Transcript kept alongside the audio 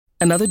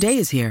Another day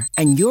is here,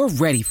 and you're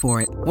ready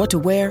for it. What to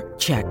wear?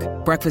 Check.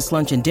 Breakfast,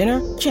 lunch, and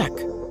dinner? Check.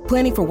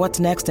 Planning for what's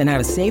next and how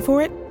to save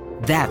for it?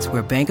 That's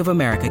where Bank of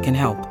America can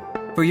help.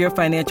 For your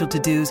financial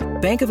to-dos,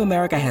 Bank of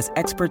America has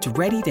experts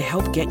ready to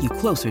help get you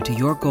closer to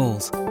your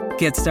goals.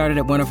 Get started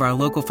at one of our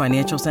local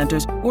financial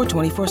centers or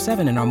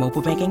 24/7 in our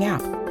mobile banking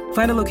app.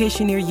 Find a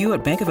location near you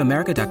at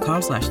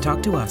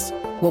bankofamerica.com/talktous.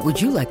 What would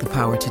you like the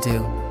power to do?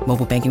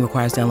 Mobile banking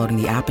requires downloading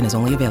the app and is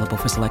only available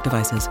for select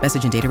devices.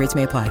 Message and data rates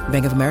may apply.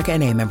 Bank of America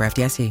N.A., member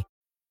FDIC.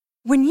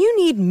 When you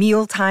need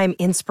mealtime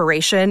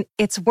inspiration,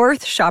 it's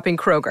worth shopping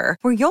Kroger,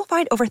 where you'll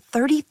find over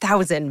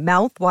 30,000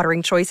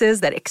 mouth-watering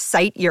choices that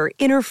excite your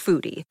inner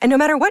foodie. And no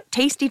matter what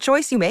tasty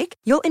choice you make,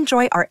 you'll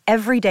enjoy our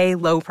everyday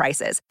low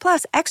prices,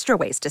 plus extra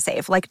ways to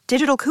save, like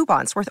digital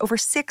coupons worth over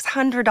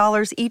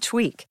 $600 each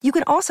week. You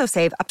can also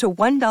save up to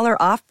 $1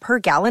 off per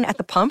gallon at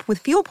the pump with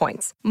fuel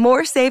points.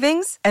 More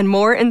savings and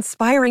more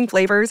inspiring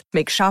flavors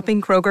make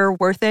shopping Kroger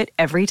worth it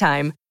every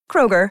time.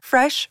 Kroger,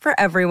 fresh for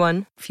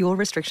everyone. Fuel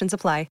restrictions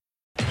apply.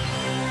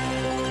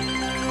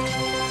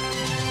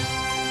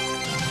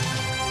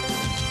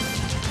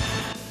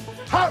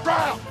 Hot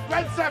route!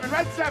 Red 7,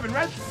 red 7,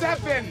 red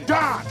 7!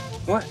 Don!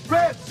 What?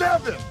 Red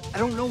 7! I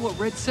don't know what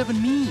red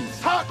 7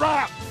 means. Hot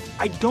route!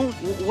 I don't.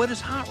 What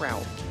is hot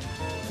route?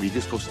 Will you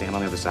just go stand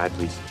on the other side,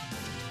 please?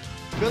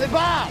 Billy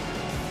Bob!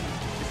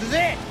 This is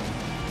it!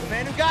 The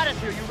man who got us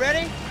here, you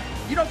ready?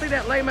 You don't think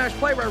that lame-ass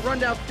play where I run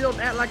down the field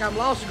and act like I'm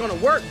lost is gonna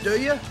work, do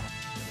you?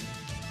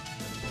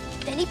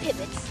 Then he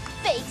pivots,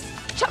 fakes,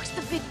 chucks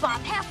the big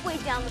Bob halfway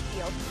down the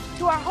field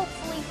to our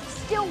hopefully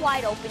still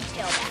wide-open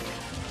tailback.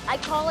 I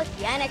call it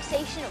the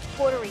annexation of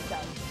Puerto Rico.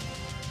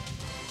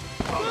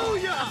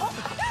 Booyah!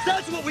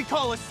 That's what we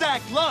call a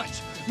sack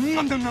lunch!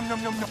 Nom, nom, nom,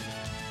 nom, nom, nom.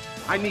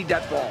 I need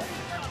that ball.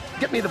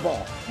 Get me the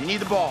ball. You need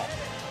the ball.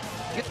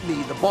 Get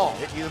me the ball.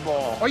 Get you the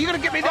ball. Are you gonna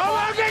get me the ball?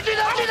 I'll get you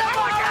the ball!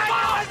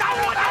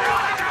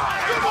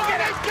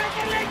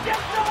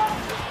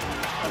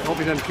 I hope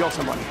he doesn't kill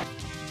somebody.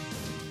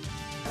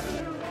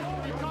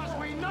 Because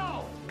we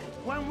know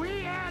when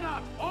we add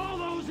up all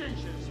those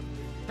inches,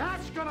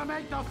 that's gonna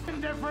make the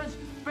difference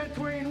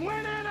between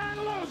winning and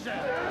losing.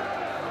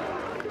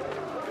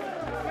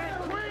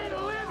 Between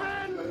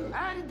living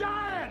and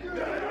dying.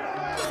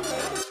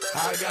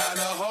 I got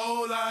a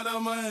whole lot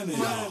of money.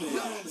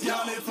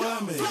 Y'all it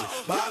for me.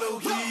 Bottle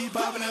keep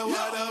popping that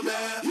water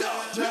bag.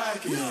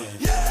 Jacking.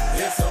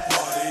 It's a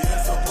party,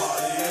 it's a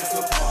party, it's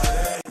a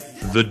party.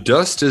 The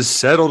dust is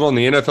settled on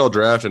the NFL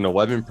draft, and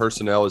 11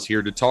 personnel is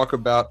here to talk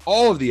about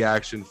all of the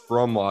action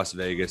from Las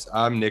Vegas.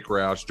 I'm Nick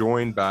Roush,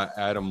 joined by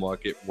Adam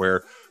Luckett,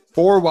 where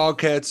 4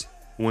 Wildcats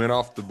went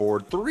off the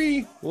board,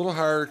 3 a little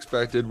higher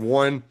expected,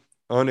 1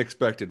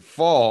 unexpected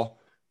fall.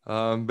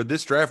 But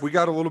this draft, we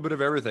got a little bit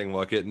of everything,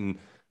 Luckett, and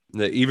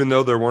even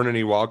though there weren't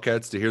any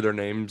Wildcats to hear their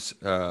names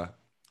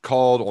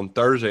called on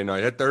Thursday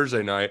night,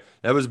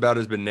 that was about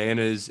as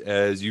bananas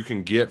as you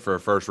can get for a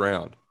first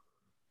round.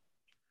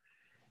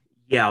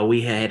 Yeah,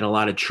 we had a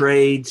lot of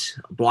trades,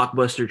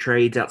 blockbuster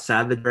trades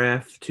outside the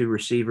draft, 2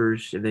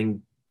 receivers, and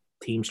then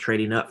teams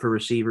trading up for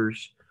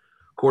receivers,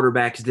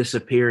 quarterbacks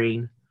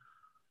disappearing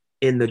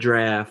in the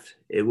draft.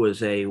 It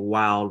was a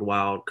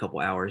wild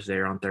couple hours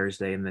there on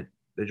Thursday, and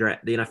the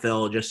draft, the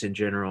NFL just in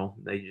general,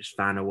 they just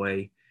find a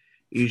way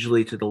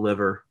usually to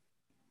deliver.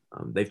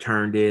 They've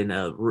turned in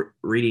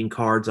reading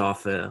cards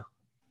off a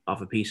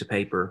piece of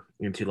paper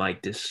into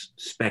like this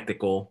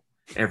spectacle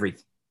every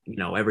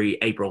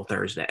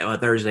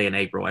Thursday in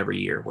April every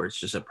year, where it's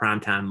just a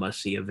primetime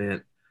must-see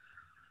event.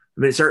 I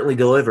mean, it certainly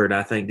delivered.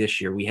 I think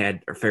this year we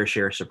had a fair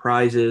share of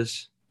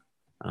surprises,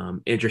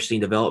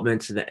 interesting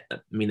developments. The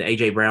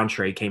A.J. Brown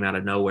trade came out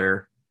of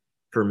nowhere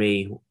for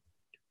me.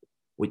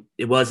 We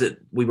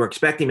were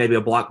expecting maybe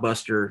a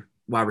blockbuster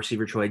wide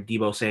receiver trade,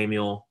 Deebo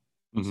Samuel,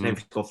 San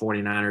Francisco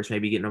 49ers,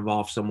 maybe getting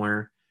involved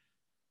somewhere,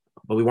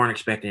 but we weren't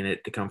expecting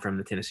it to come from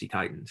the Tennessee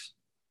Titans.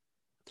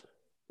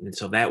 And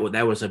so that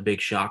was a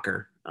big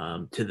shocker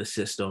to the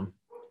system.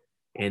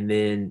 And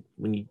then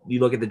when you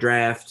look at the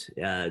draft,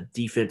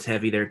 defense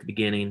heavy there at the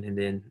beginning, and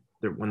then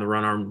when the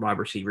run arm wide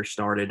receivers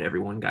started,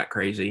 everyone got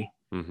crazy.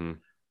 And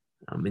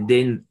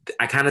then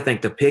I kind of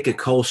think the pick of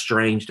Cole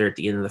Strange there at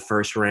the end of the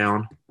first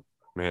round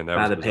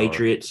by the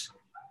Patriots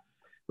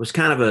was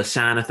kind of a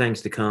sign of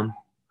things to come.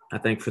 I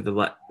think for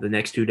the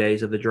next 2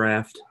 days of the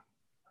draft,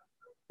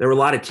 there were a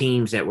lot of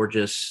teams that were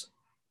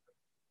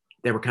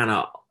kind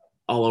of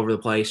all over the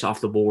place, off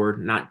the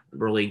board, not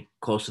really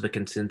close to the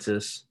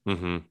consensus.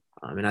 And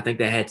I think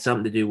that had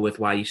something to do with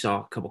why you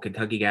saw a couple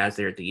Kentucky guys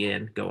there at the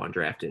end go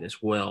undrafted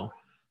as well.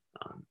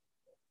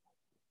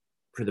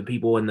 For the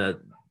people in the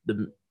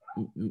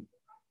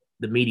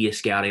media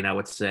scouting, I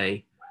would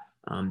say,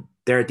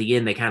 there at the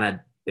end,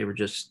 they were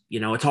just,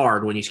 it's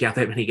hard when you scout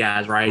that many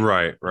guys, right?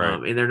 Right.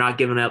 And they're not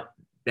giving up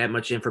that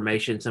much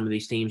information. Some of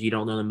these teams, you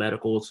don't know the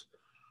medicals,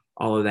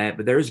 all of that.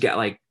 But there's got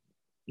like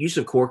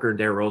Yusuf Corker and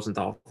Darrell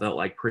Rosenthal felt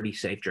like pretty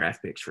safe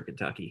draft picks for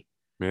Kentucky.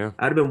 Yeah,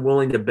 I'd have been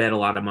willing to bet a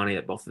lot of money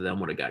that both of them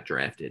would have got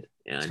drafted.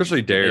 And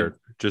especially Dare,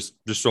 just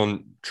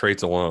on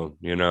traits alone,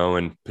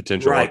 and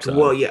potential. Right. Upside.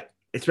 Well, yeah.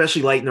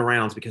 especially late in the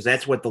rounds, because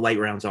that's what the late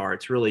rounds are.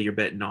 It's really you're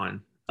betting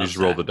on. You just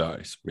roll the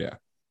dice. Yeah.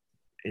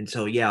 And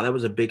so, yeah, that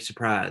was a big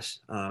surprise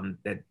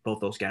that both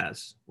those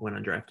guys went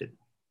undrafted.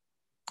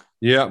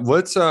 Yeah.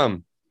 Let's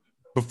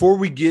before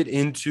we get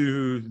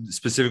into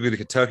specifically the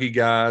Kentucky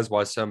guys,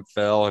 why some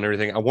fell and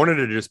everything, I wanted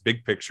to just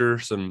big picture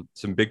some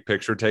big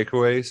picture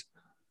takeaways.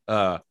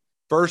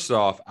 First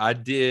off, I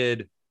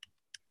did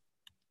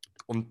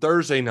on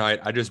Thursday night,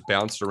 I just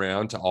bounced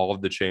around to all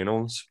of the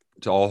channels,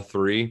 to all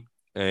three.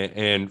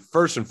 And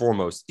first and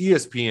foremost,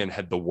 ESPN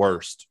had the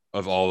worst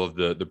of all of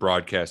the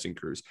broadcasting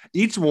crews.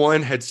 Each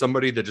one had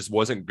somebody that just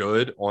wasn't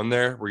good on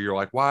there where you're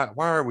like, why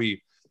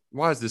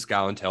is this guy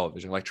on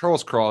television? Like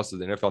Charles Cross of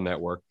the NFL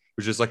Network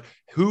was just like,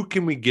 who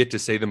can we get to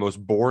say the most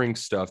boring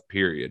stuff,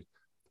 period?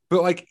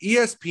 But like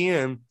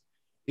ESPN,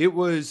 it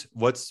was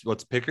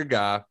let's pick a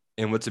guy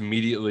and let's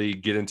immediately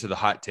get into the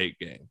hot take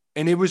game.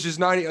 And it was just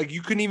not like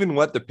you couldn't even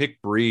let the pick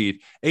breathe.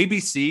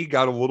 ABC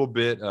got a little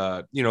bit,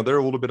 they're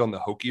a little bit on the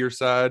hokier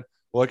side,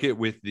 like it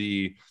with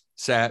the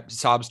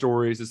sob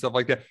stories and stuff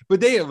like that. But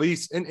they at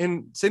least,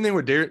 and same thing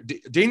with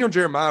Daniel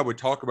Jeremiah would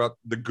talk about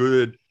the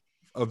good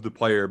of the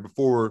player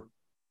before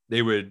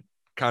they would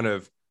kind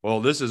of, well,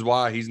 this is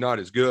why he's not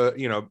as good.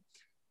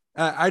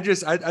 I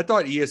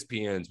thought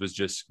ESPN's was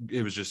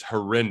just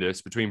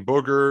horrendous between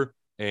Booger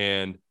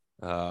and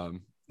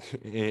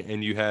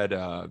you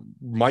had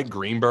Mike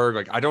Greenberg.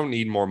 Like, I don't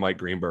need more Mike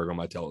Greenberg on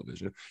my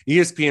television.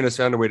 ESPN has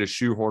found a way to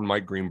shoehorn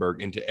Mike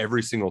Greenberg into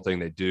every single thing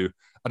they do.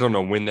 I don't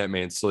know when that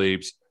man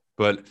sleeps,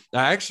 but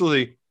I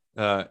actually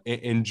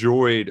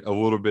enjoyed a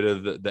little bit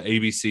of the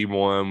ABC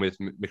one with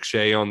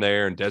McShay on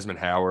there and Desmond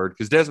Howard,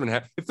 because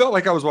it felt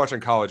like I was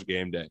watching College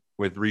Game Day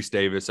with Reese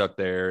Davis up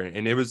there,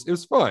 and it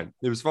was fun.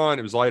 It was fun.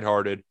 It was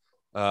lighthearted,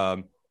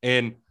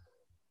 and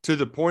to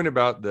the point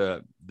about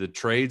the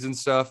trades and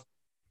stuff.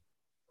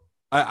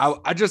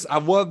 I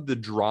love the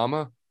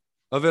drama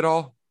of it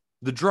all.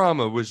 The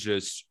drama was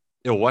just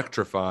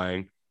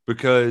electrifying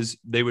because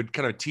they would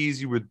kind of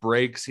tease you with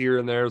breaks here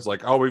and there. It's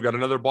like, oh, we've got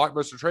another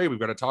blockbuster trade. We've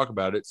got to talk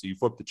about it. So you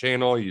flip the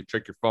channel, you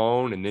check your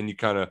phone, and then you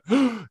kind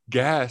of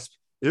gasp.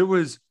 It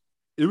was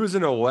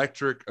an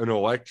electric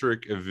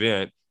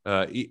event,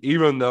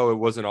 even though it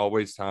wasn't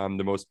always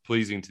the most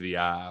pleasing to the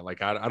eye.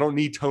 Like I don't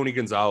need Tony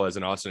Gonzalez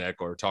and Austin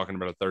Eckler talking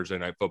about a Thursday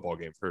night football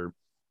game for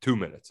 2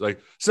 minutes.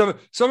 Like some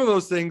of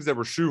those things that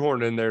were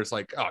shoehorned in there, it's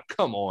like, oh,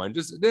 come on,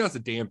 just that's a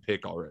damn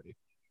pick already.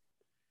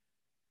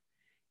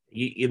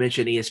 You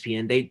mentioned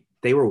ESPN.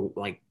 They were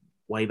like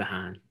way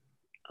behind.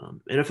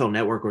 NFL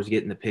Network was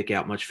getting the pick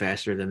out much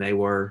faster than they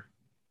were.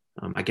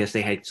 I guess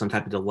they had some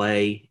type of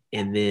delay,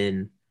 and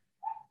then,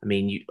 I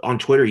mean, on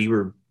Twitter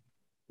you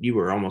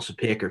were almost a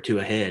pick or two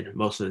ahead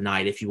most of the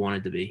night if you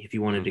wanted to be, if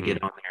you wanted to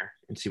get on there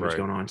and see what's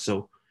going on.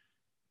 So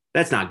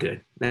that's not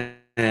good. They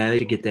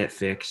should get that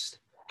fixed.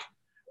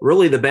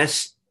 Really, the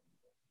best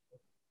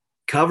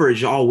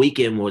coverage all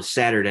weekend was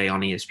Saturday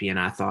on ESPN.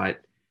 I thought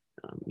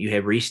you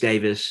had Reese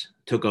Davis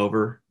took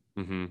over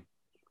to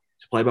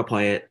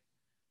play-by-play it.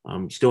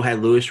 You still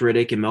had Louis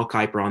Riddick and Mel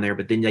Kiper on there,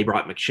 but then they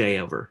brought McShay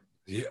over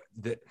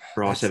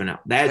for all 7 out.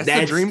 That's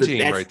the dream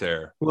team right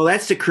there. Well,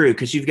 that's the crew,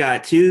 because you've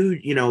got two,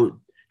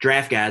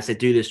 draft guys that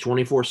do this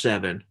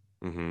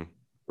 24/7.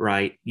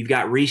 Right? You've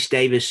got Reese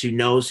Davis, who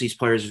knows these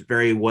players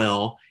very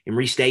well, and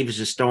Reese Davis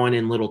is throwing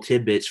in little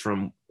tidbits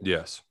from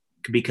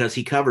because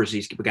he covers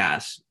these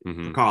guys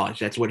for college.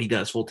 That's what he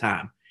does full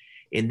time.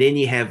 And then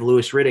you have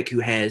Louis Riddick,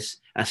 who has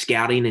a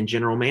scouting and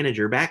general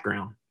manager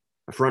background,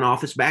 a front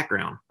office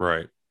background.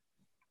 Right.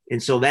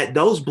 And so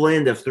those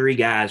blend of three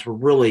guys were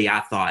really,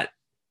 I thought,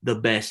 the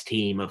best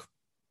team of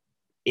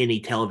any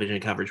television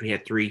coverage. We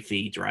had 3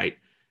 feeds, right?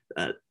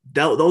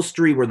 Those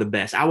three were the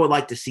best. I would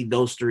like to see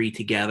those three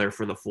together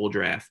for the full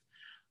draft.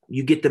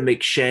 You get the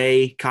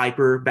McShay,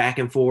 Kiper back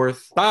and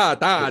forth.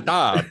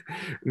 McShay,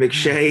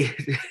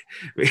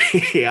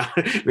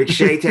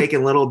 McShay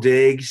taking little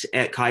digs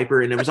at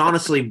Kiper. And it was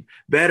honestly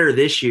better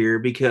this year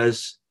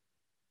because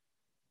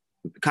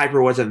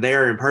Kiper wasn't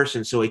there in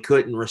person, so he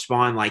couldn't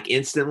respond like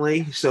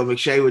instantly. So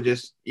McShay would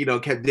just,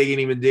 kept digging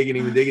him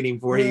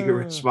before he could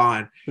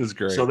respond. It was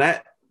great. So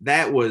that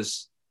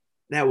was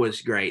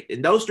great.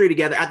 And those three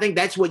together, I think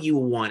that's what you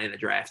want in a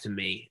draft to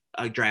me,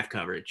 a draft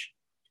coverage.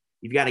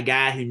 You've got a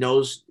guy who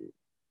knows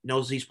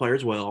these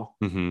players well.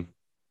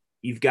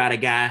 You've got a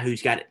guy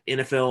who's got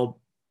NFL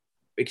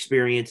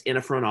experience in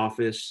a front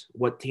office,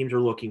 what teams are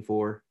looking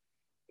for.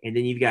 And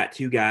then you've got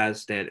 2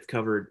 guys that have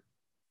covered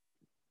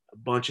a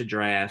bunch of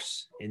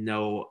drafts and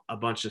know a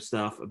bunch of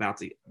stuff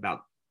about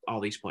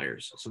all these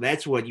players. So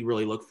that's what you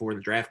really look for in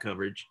the draft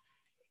coverage.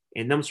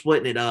 And them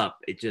splitting it up,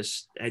 it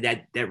just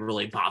that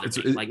really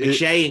bothers me. Like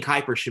McShay and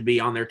Kiper should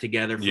be on there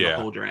together for the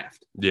whole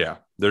draft. Yeah,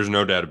 there's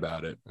no doubt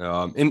about it.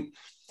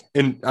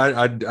 And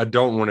I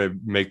don't want to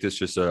make this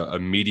just a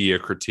media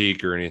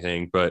critique or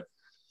anything, but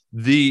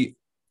damn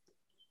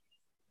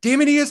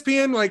it,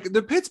 ESPN, like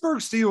the Pittsburgh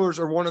Steelers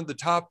are one of the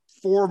top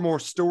 4 more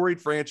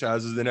storied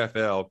franchises in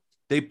NFL.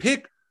 They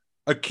pick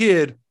a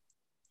kid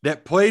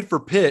that played for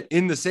Pitt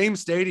in the same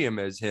stadium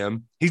as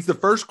him. He's the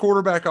first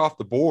quarterback off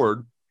the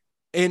board.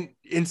 And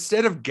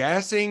instead of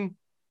gassing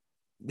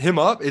him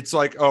up, it's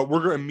like, we're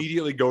going to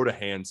immediately go to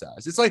hand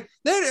size. It's like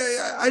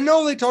that. I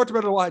know they talked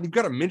about it a lot. You've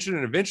got to mention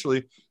it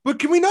eventually, but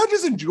can we not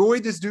just enjoy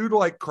this dude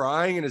like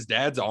crying in his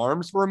dad's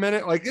arms for a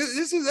minute? Like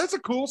that's a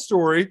cool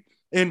story.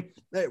 And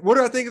what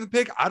do I think of the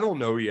pick? I don't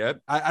know yet.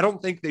 I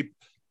don't think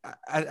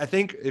I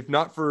think if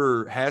not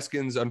for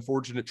Haskins'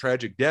 unfortunate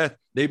tragic death,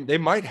 they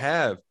might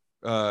have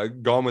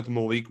gone with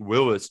Malik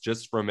Willis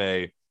just from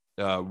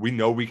we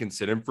know we can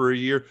sit him for a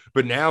year.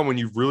 But now when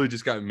you've really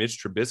just got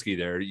Mitch Trubisky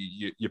there,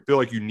 you feel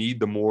like you need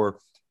the more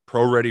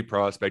pro-ready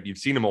prospect. You've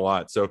seen him a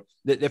lot. So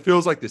it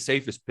feels like the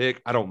safest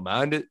pick. I don't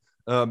mind it.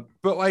 But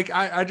like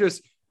I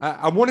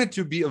wanted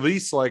to be at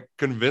least like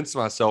convince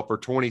myself for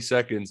 20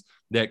 seconds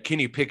that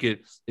Kenny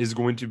Pickett is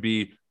going to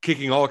be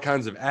kicking all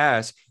kinds of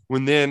ass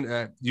when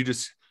then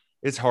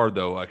it's hard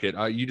though. Like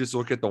you just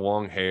look at the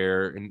long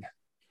hair and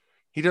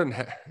he doesn't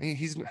have,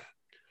 he's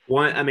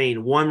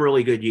one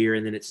really good year.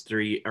 And then it's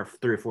 3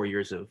 or 4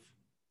 years of,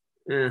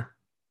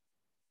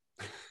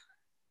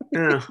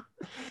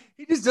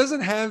 He just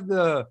doesn't have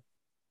the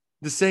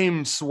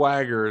same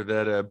swagger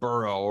that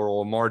Burrow or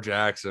Lamar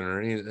Jackson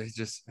or any. It's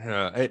just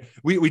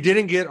we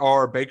didn't get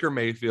our Baker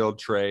Mayfield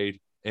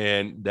trade,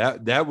 and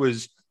that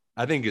was,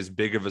 I think, as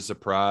big of a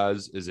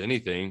surprise as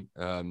anything.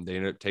 They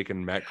ended up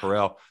taking Matt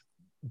Corral.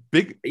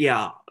 Two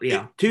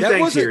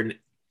things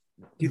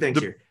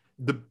here.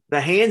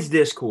 The hands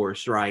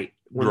discourse, right?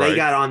 When they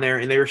got on there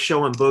and they were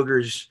showing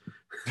Booger's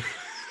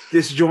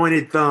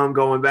disjointed thumb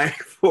going back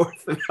and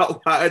forth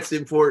about why it's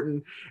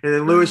important. And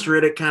then Louis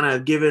Riddick kind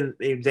of giving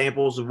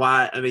examples of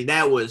why. I mean,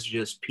 that was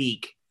just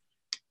peak.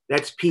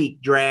 That's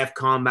peak draft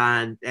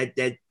combine.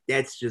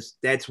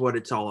 That's what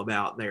it's all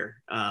about there.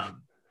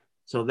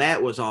 So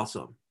that was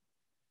awesome.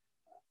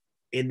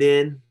 And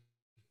then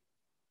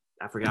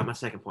I forgot my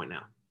second point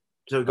now.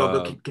 So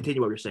go continue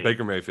what you're saying.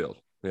 Baker Mayfield.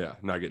 Yeah,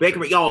 not getting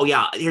Baker. Oh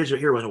yeah,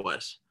 here what it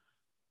was.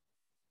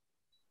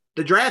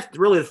 The draft,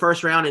 really the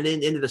first round and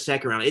then into the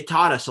second round, it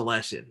taught us a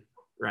lesson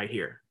right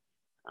here.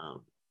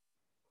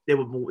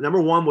 Number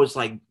one was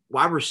like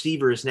wide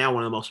receiver is now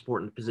one of the most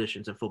important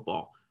positions in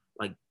football.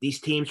 Like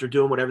these teams are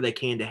doing whatever they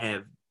can to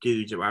have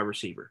dudes at wide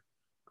receiver.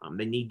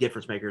 They need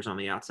difference makers on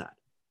the outside.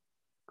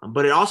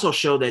 But it also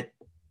showed that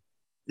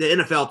the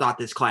NFL thought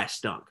this class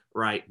stunk,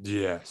 right?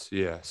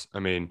 Yes. I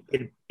mean,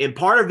 and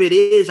part of it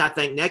is, I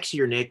think next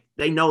year, Nick,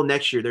 they know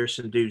next year there's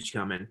some dudes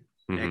coming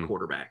at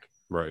quarterback.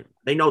 Right.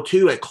 They know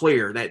two at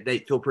clear that they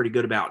feel pretty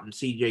good about, and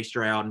C.J.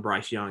 Stroud and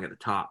Bryce Young at the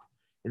top.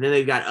 And then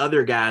they've got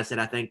other guys that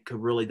I think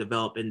could really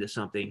develop into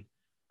something.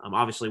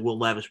 Obviously, Will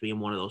Levis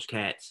being one of those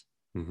cats.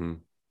 Mm-hmm.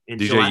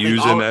 And DJ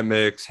Hughes in that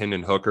mix,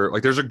 Hendon Hooker.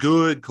 Like there's a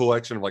good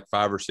collection of like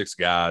 5 or 6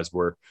 guys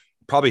where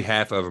probably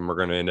half of them are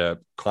going to end up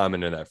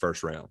climbing in that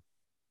first round.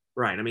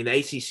 Right. I mean, the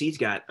ACC's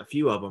got a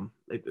few of them,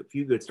 a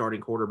few good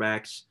starting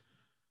quarterbacks.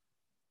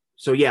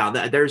 So,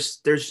 yeah,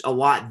 there's a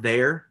lot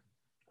there.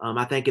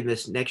 I think in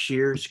this next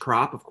year's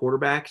crop of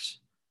quarterbacks.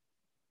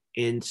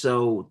 And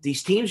so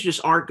these teams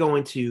just aren't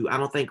going to, I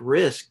don't think,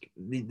 risk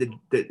the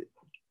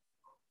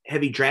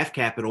heavy draft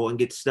capital and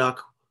get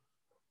stuck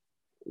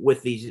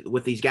with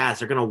these guys.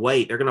 They're going to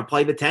wait. They're going to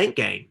play the tank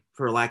game,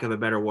 for lack of a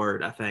better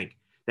word, I think.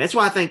 That's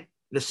why I think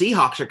the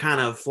Seahawks are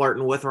kind of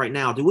flirting with right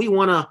now. Do we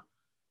want to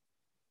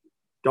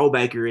throw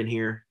Baker in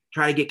here,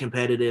 try to get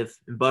competitive,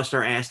 and bust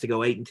our ass to go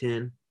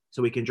 8-10?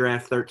 So we can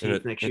draft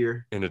 13th next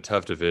year. In a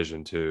tough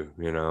division too,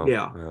 you know.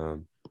 Yeah.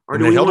 Or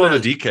do they held on to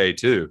DK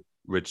too,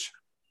 which.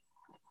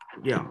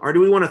 Yeah. Or do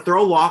we want to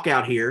throw Locke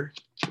out here,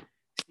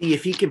 see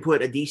if he can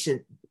put a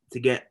decent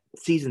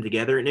season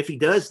together, and if he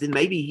does, then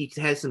maybe he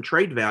has some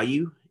trade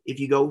value if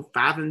you go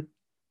 5-13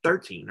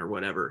 or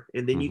whatever,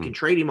 and then you can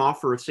trade him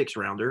off for a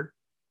 6-rounder,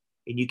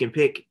 and you can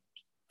pick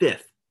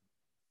 5th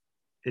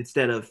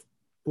instead of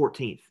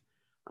 14th,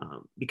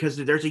 because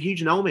there's a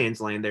huge no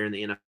man's land there in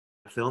the NFL.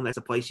 And that's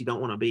a place you don't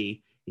want to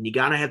be, and you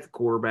got to have the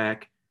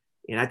quarterback.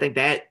 And I think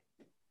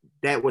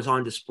that was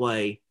on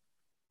display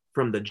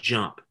from the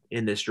jump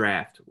in this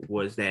draft,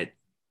 was that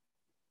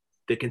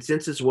the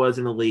consensus was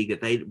in the league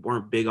that they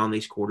weren't big on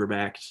these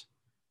quarterbacks.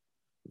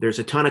 There's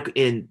a ton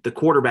in the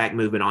quarterback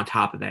movement on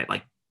top of that.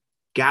 Like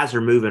guys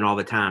are moving all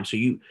the time. So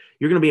you're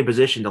going to be in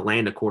position to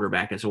land a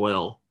quarterback as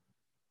well,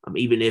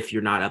 even if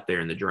you're not up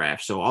there in the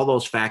draft. So all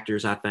those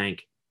factors, I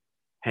think,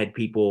 had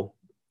people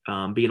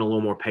being a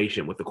little more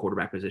patient with the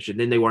quarterback position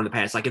than they were in the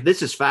past. Like if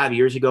this is 5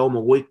 years ago,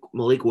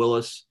 Malik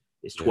Willis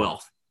is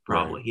 12th,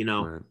 probably,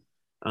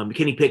 right.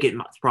 Kenny Pickett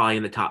is probably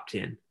in the top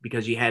 10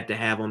 because you had to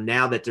have them.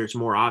 Now that there's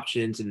more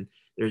options and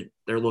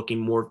they're looking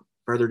more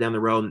further down the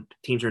road, and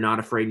teams are not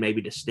afraid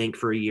maybe to stink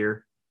for a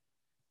year.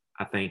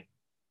 I think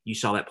you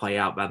saw that play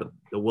out by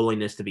the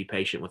willingness to be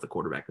patient with the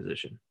quarterback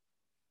position.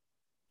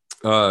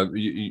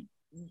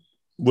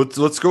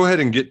 Let's go ahead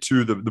and get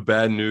to the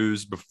bad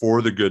news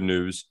before the good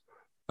news.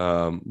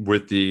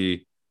 With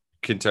the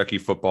Kentucky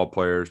football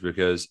players,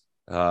 because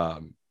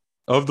of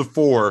the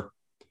 4,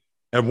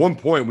 at one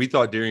point we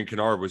thought Darian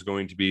Kinnard was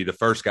going to be the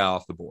first guy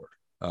off the board.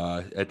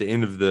 At the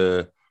end of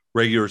the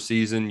regular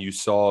season, you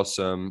saw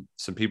some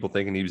people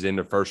thinking he was in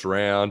the first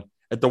round.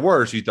 at the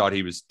worst, you thought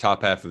he was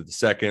top half of the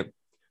second.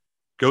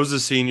 Goes to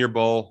Senior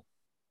Bowl,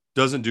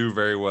 doesn't do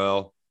very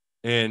well.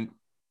 And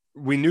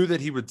we knew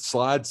that he would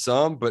slide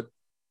some, but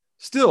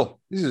still,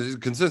 he's a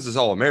consensus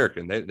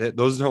All-American.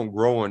 Those don't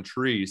grow on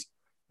trees.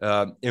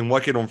 And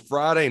like it on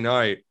Friday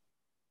night,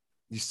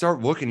 you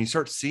start looking, you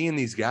start seeing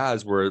these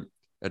guys where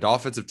an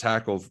offensive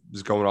tackle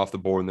is going off the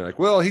board, and they're like,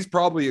 well, he's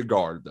probably a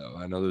guard, though.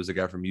 I know there was a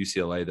guy from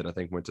UCLA that I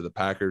think went to the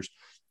Packers.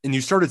 And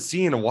you started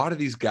seeing a lot of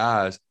these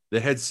guys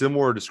that had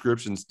similar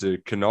descriptions to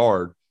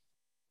Kennard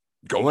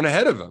going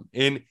ahead of him.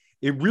 And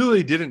it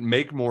really didn't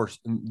make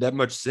that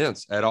much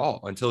sense at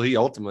all until he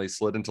ultimately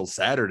slid until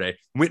Saturday,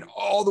 went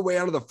all the way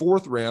out of the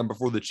 4th round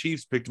before the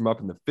Chiefs picked him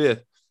up in the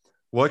 5th.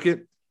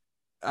 Luckett,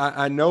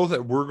 I know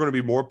that we're going to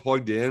be more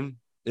plugged in.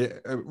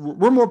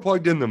 We're more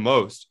plugged in than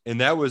most,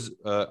 and that was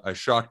a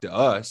shock to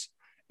us.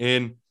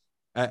 And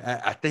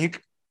I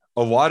think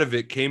a lot of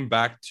it came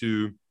back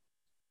to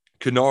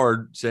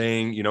Kennard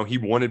saying, he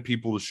wanted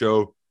people to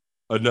show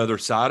another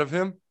side of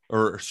him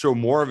or show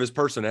more of his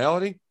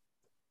personality.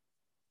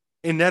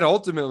 And that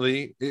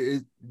ultimately,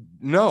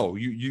 no,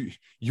 you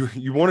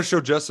want to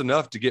show just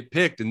enough to get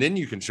picked, and then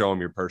you can show them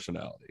your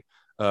personality.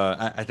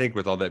 I think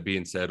with all that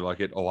being said,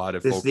 a lot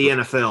of this is the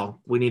NFL.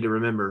 We need to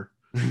remember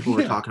what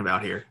we're talking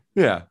about here.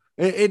 Yeah.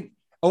 And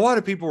a lot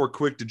of people were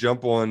quick to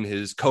jump on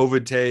his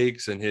COVID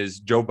takes and his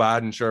Joe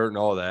Biden shirt and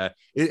all that.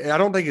 I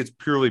don't think it's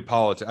purely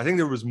politics. I think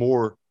there was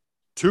more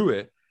to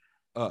it.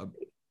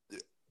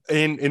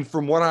 And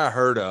from what I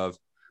heard of,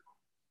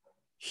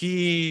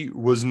 he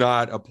was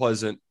not a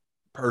pleasant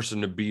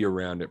person to be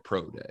around at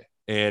Pro Day.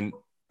 And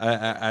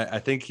I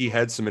think he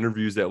had some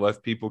interviews that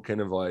left people kind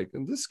of like,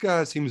 this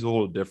guy seems a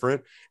little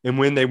different. And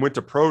when they went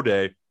to Pro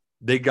Day,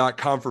 they got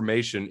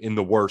confirmation in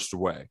the worst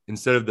way.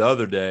 Instead of the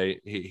other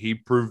day, he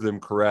proved them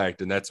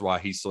correct, and that's why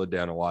he slid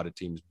down a lot of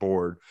teams'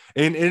 board.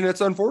 And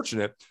it's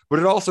unfortunate, but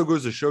it also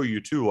goes to show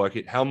you too,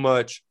 how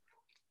much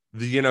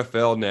the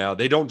NFL now,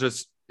 they don't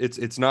just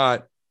it's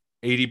not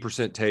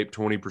 80% tape,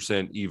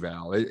 20%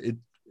 eval.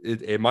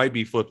 It might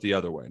be flipped the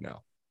other way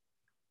now.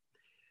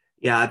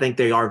 Yeah, I think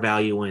they are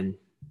valuing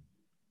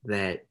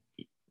that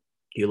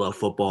you love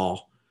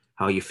football,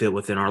 how you fit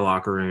within our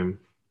locker room.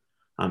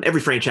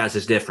 Every franchise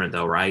is different,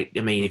 though, right?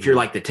 I mean, if you're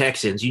like the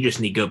Texans, you just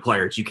need good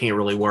players. You can't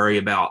really worry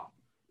about,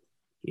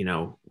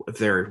 if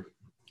they're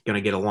going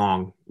to get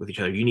along with each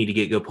other. You need to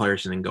get good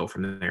players and then go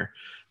from there.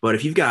 But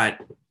if you've got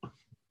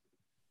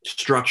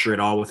structure at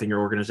all within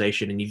your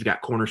organization and you've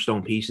got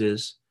cornerstone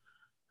pieces,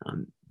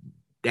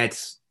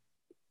 that's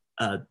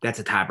a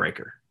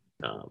tiebreaker.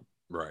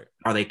 Right.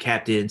 Are they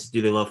captains?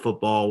 Do they love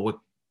football? What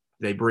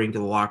they bring to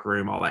the locker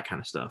room? All that kind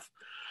of stuff.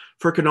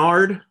 For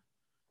Kennard,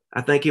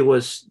 I think it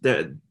was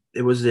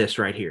this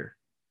right here.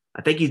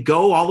 I think you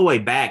go all the way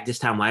back this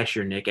time last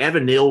year, Nick.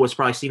 Evan Neal was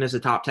probably seen as a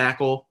top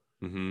tackle.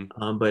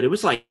 Mm-hmm. But it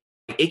was like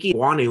Ike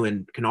Ekwonu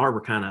and Kennard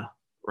were kind of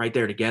right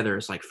there together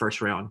as like first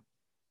round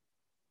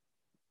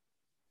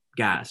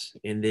guys.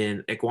 And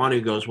then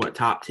Ekwonu goes,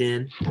 top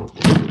 10?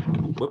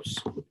 Whoops.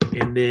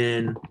 And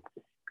then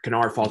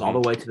Kennard falls all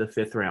the way to the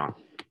 5th round.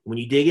 When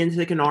you dig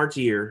into Kennard's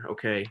year,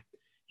 okay,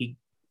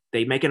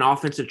 they make an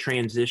offensive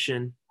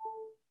transition.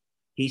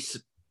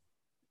 He's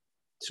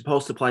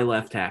supposed to play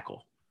left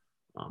tackle.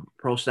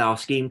 Pro style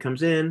scheme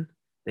comes in.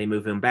 They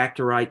move him back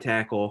to right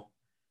tackle.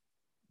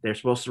 They're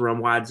supposed to run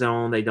wide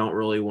zone. They don't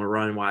really want to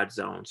run wide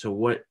zone. So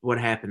what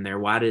happened there?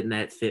 Why didn't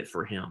that fit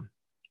for him?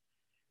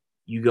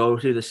 You go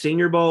to the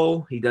Senior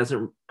Bowl. He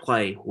doesn't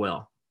play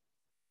well.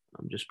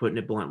 I'm just putting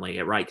it bluntly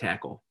at right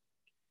tackle.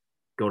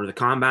 Go to the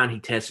combine. He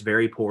tests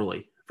very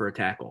poorly for a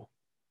tackle.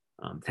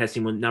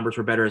 Testing when numbers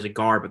were better as a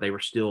guard, but they were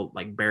still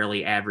like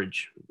barely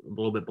average, a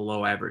little bit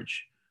below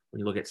average when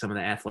you look at some of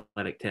the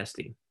athletic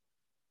testing.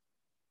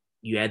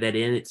 You add that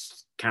in,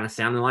 it's kind of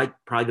sounding like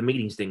probably the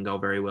meetings didn't go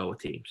very well with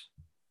teams.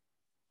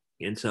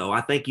 And so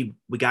I think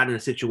we got in a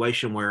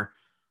situation where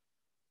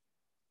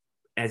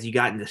as you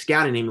got into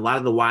scouting him, a lot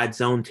of the wide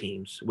zone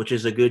teams, which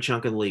is a good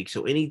chunk of the league.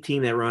 So any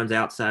team that runs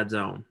outside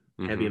zone,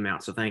 heavy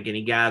amount. So think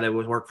any guy that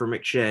would work for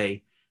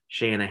McShay,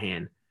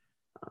 Shanahan,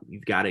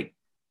 you've got it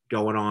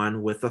going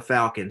on with the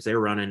Falcons. They're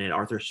running it.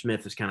 Arthur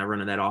Smith is kind of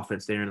running that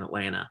offense there in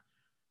Atlanta.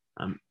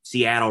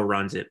 Seattle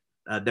runs it.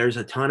 There's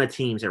a ton of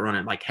teams that run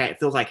it. Like it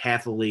feels like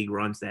half the league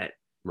runs that.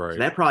 Right. So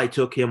that probably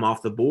took him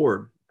off the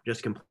board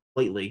just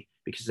completely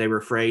because they were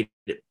afraid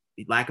that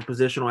lack of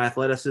positional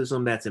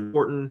athleticism, that's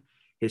important.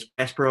 His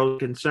pass pro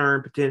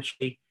concern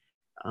potentially.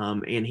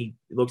 And he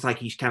looks like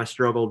he's kind of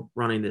struggled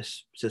running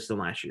this system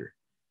last year.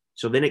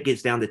 So then it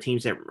gets down to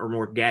teams that are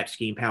more gap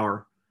scheme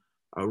power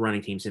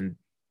running teams. And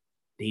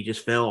he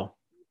just fell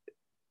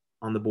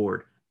on the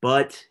board.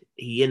 But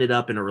he ended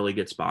up in a really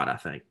good spot, I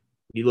think.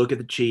 You look at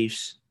the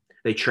Chiefs,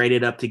 they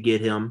traded up to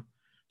get him.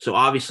 So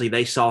obviously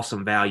they saw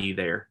some value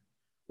there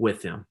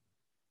with him.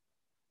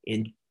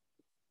 And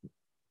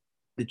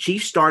the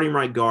Chiefs starting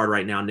right guard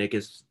right now, Nick,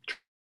 is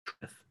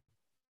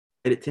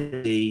at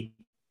Tennessee,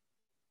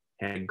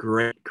 had a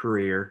great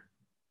career,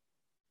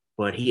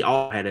 but he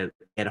all had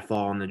a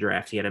fall in the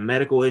draft. He had a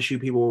medical issue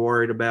people were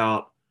worried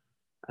about.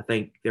 I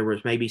think there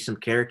was maybe some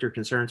character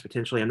concerns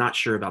potentially. I'm not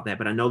sure about that,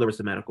 but I know there was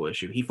the medical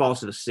issue. He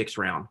falls to the 6th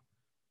round.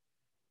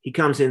 He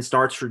comes in,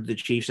 starts for the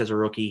Chiefs as a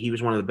rookie. He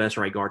was one of the best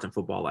right guards in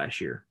football last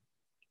year.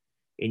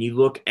 And you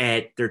look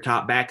at their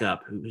top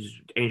backup, who's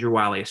Andrew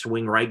Wiley, a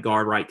swing right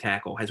guard, right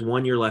tackle, has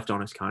 1 year left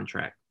on his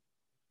contract.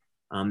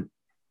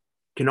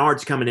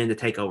 Kennard's coming in to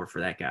take over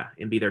for that guy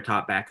and be their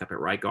top backup at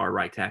right guard,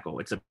 right tackle.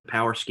 It's a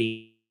power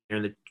scheme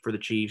for the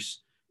Chiefs.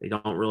 They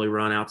don't really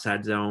run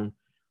outside zone.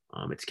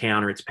 It's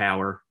counter, it's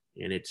power,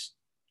 and it's,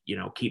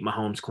 keep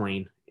Mahomes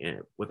clean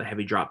with a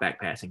heavy drop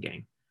back passing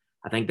game.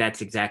 I think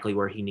that's exactly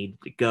where he needed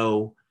to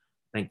go.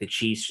 I think the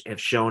Chiefs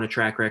have shown a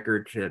track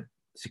record to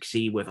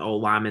succeed with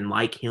old linemen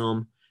like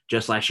him.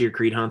 Just last year,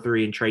 Creed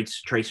Humphrey and Trey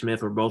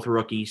Smith were both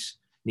rookies.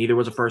 Neither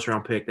was a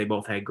first-round pick. They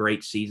both had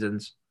great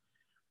seasons.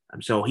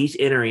 So he's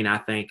entering, I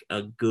think,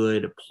 a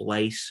good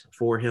place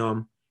for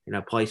him, in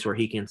a place where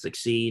he can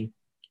succeed.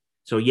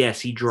 So, yes,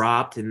 he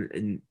dropped,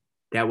 and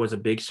that was a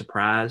big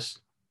surprise.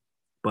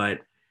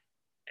 But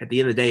at the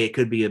end of the day, it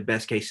could be a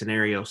best-case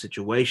scenario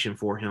situation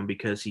for him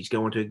because he's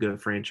going to a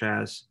good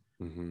franchise,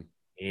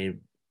 and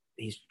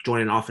he's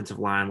joining an offensive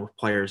line with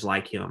players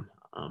like him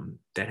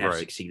that have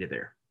succeeded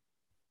there.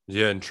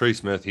 Yeah, and Trey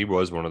Smith, he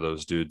was one of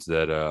those dudes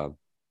that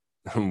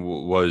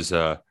was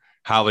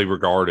highly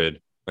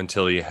regarded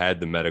until he had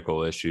the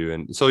medical issue.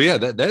 And so, yeah,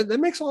 that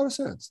makes a lot of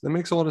sense. That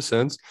makes a lot of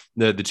sense.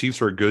 The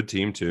Chiefs are a good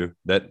team, too.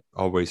 That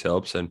always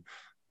helps. And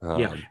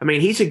yeah, I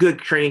mean, he's a good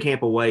training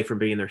camp away from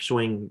being their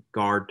swing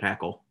guard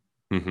tackle,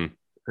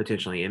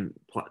 potentially, and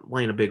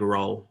playing a big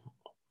role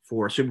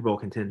for a Super Bowl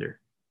contender.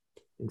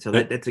 And so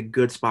that's a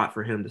good spot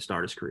for him to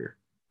start his career.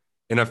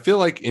 And I feel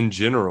like in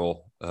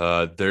general,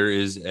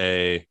 there's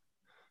a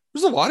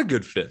lot of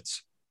good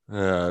fits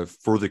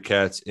for the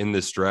Cats in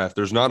this draft.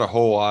 There's not a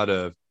whole lot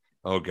of,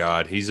 oh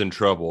God, he's in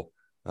trouble.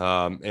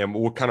 And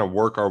we'll kind of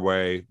work our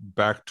way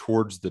back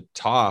towards the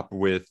top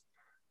with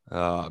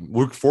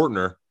Luke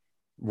Fortner,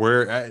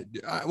 where I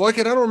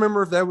don't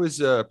remember if that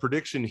was a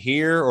prediction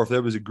here or if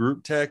that was a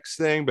group text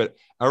thing, but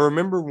I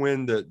remember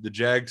when the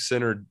Jags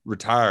center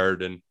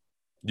retired, and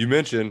you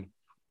mentioned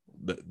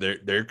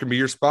that there can be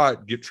your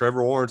spot. Get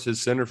Trevor Lawrence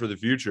his center for the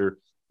future,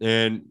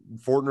 and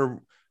Fortner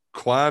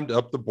climbed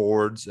up the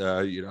boards.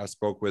 I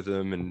spoke with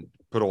him and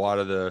put a lot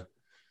of the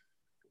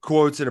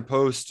quotes in a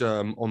post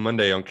on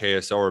Monday on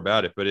KSR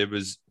about it, but it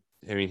was,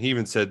 I mean, he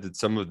even said that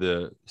some of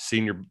the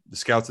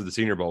scouts of the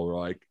Senior Bowl were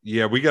like,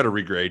 yeah, we got to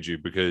regrade you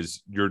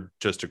because you're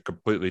just a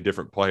completely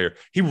different player.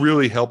 He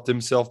really helped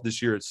himself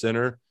this year at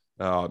center.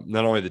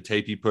 Not only the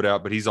tape he put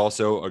out, but he's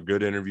also a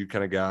good interview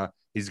kind of guy.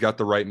 He's got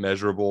the right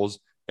measurables,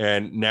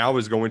 and now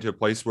is going to a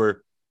place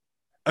where,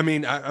 I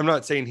mean, I'm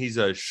not saying he's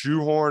a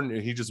shoehorn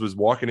and he just was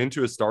walking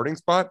into a starting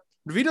spot,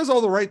 but if he does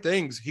all the right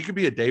things, he could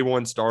be a day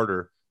one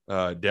starter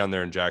down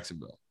there in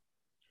Jacksonville.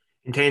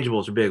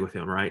 Intangibles are big with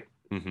him, right?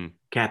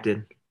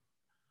 Captain,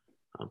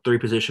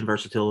 3-position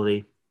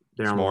versatility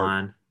there on the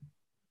line.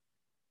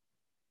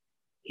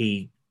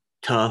 He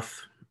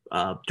tough,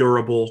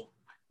 durable,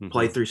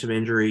 played through some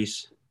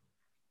injuries,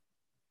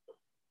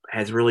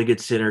 has really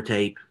good center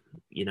tape,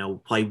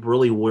 played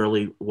really,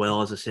 really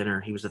well as a center.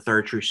 He was the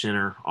 3rd true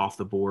center off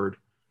the board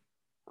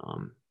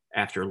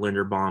after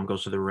Linderbaum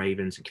goes to the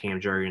Ravens and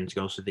Cam Jurgens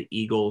goes to the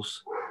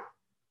Eagles.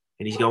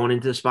 And he's going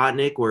into the spot,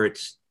 Nick, where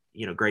it's,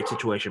 great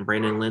situation.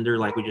 Brandon Linder,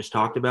 like we just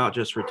talked about,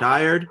 just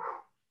retired.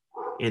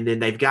 And then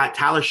they've got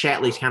Tyler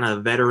Shatley's kind of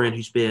a veteran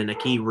who's been a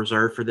key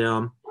reserve for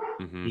them.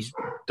 He's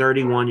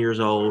 31 years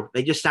old.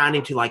 They just signed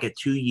him to like a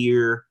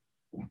 2-year,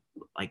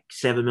 like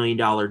 $7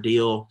 million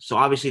deal. So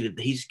obviously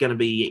he's going to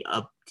be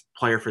a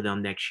player for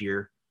them next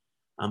year.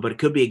 But it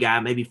could be a guy,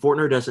 maybe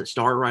Fortner doesn't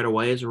start right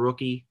away as a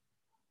rookie,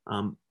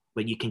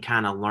 but you can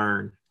kind of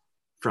learn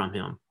from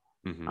him.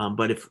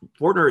 But if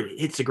Fortner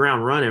hits the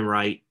ground running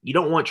right, you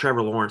don't want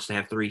Trevor Lawrence to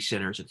have 3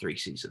 centers in 3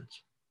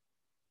 seasons.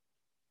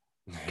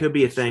 Could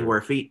be a thing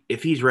where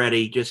if he's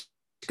ready, just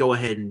go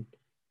ahead and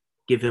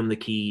give him the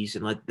keys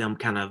and let them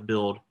kind of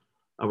build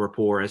a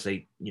rapport as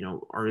they,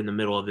 are in the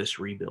middle of this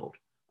rebuild.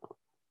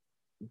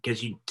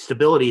 Because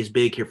stability is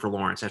big here for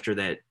Lawrence after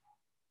that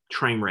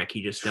train wreck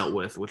he just dealt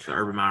with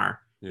Urban Meyer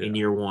in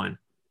year 1.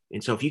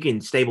 And so if you can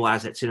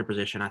stabilize that center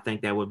position, I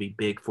think that would be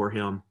big for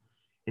him.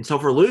 And so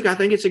for Luke, I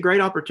think it's a great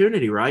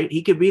opportunity, right?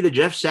 He could be the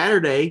Jeff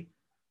Saturday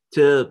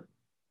to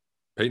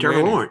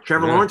Trevor Lawrence.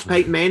 Trevor Lawrence,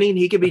 Peyton Manning.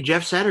 He could be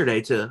Jeff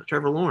Saturday to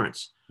Trevor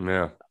Lawrence.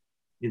 Yeah.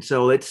 And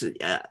so it's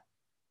I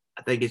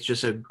think it's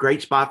just a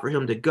great spot for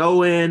him to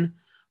go in.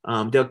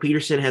 Doug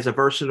Peterson has a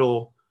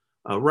versatile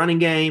running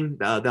game.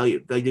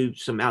 They do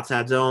some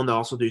outside zone. They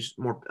also do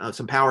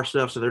some power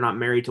stuff, so they're not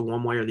married to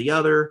one way or the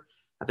other.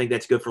 I think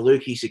that's good for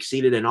Luke. He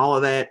succeeded in all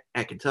of that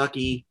at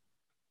Kentucky.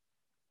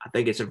 I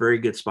think it's a very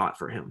good spot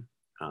for him.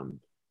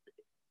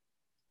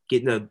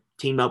 Getting a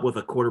team up with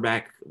a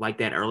quarterback like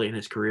that early in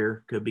his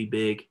career could be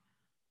big.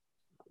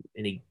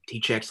 And he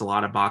checks a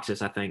lot of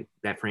boxes I think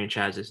that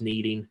franchise is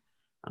needing.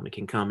 It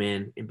can come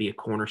in and be a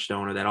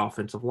cornerstone of that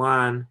offensive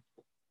line.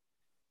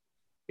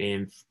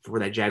 And for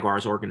that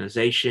Jaguars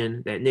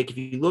organization, that Nick, if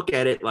you look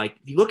at it, like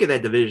if you look at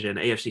that division,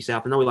 AFC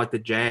South, I know we like the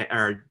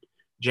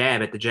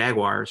jab at the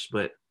Jaguars,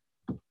 but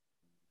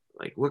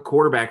like, what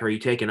quarterback are you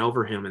taking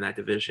over him in that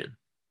division?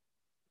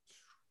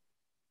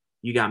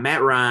 You got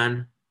Matt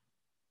Ryan,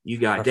 you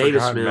got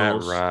Davis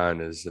Mills, Matt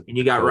Ryan is, and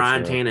you got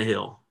Ryan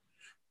Tannehill.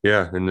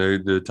 Yeah, and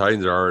the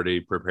Titans are already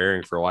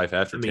preparing for life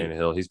after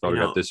Tannehill. He's probably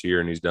got this year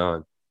and he's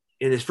done.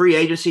 In his free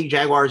agency,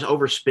 Jaguars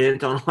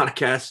overspent on a lot of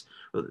guys.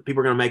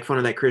 People are going to make fun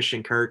of that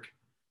Christian Kirk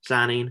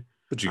signing.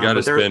 But you got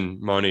to spend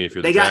money if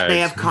you're they the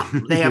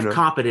Jags. They have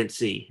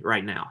competency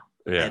right now,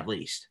 at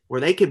least,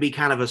 where they could be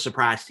kind of a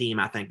surprise team,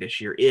 I think,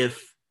 this year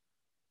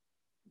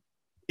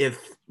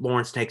if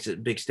Lawrence takes a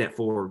big step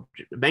forward,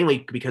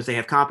 mainly because they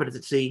have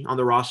competency on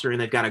the roster and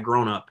they've got a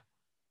grown-up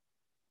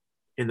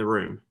in the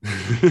room.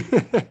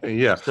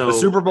 Yeah, so a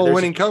Super Bowl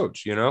winning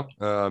coach,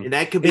 and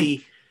that could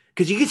be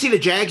because you can see the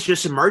Jags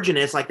just emerging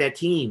as like that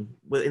team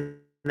in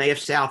the AFC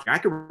South. I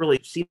could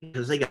really see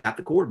because they got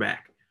the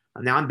quarterback.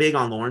 Now I'm big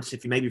on Lawrence.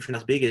 If you're not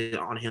as big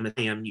on him as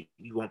I am,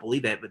 you won't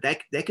believe that. But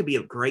that could be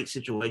a great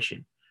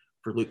situation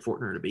for Luke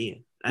Fortner to be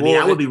in. I mean,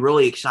 I would be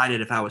really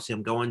excited if I was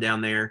him going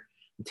down there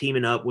and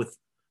teaming up with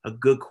a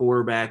good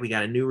quarterback. We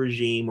got a new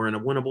regime. We're in a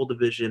winnable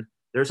division.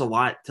 There's a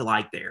lot to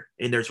like there.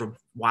 And there's a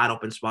wide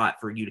open spot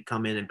for you to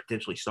come in and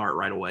potentially start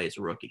right away as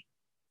a rookie.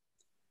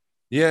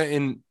 Yeah,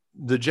 and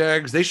the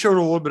Jags, they showed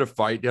a little bit of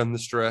fight down the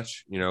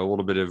stretch, a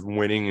little bit of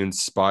winning in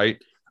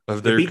spite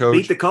of their coach.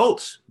 Beat the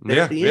Colts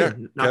at the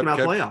end, knocking out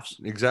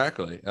playoffs.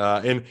 Exactly.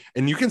 And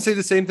you can say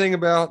the same thing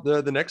about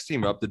the next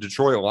team up, the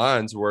Detroit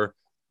Lions, where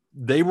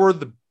they were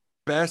the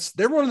best.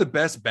 They're one of the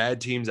best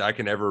bad teams I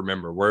can ever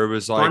remember, where it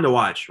was like fun to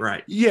watch,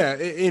 right? Yeah,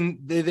 and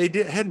they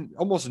had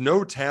almost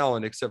no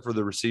talent except for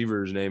the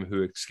receiver's name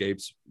who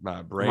escapes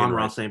my brain.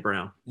 Amon-Ra St.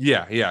 Brown.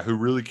 Yeah, who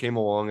really came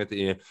along at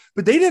the end.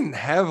 But they didn't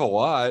have a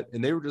lot,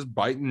 and they were just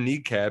biting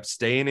kneecaps,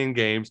 staying in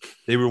games.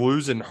 They were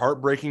losing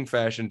heartbreaking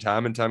fashion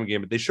time and time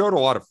again, but they showed a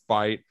lot of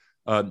fight.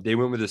 They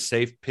went with a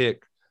safe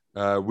pick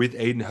with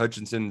Aiden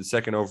Hutchinson, the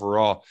second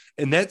overall.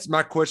 And that's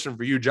my question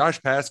for you.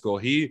 Josh Paschal,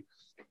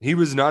 he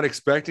was not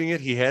expecting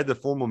it. He had the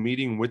formal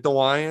meeting with the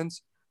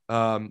Lions.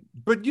 But,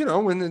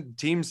 when the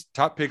team's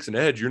top picks an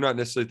edge, you're not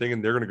necessarily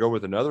thinking they're going to go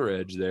with another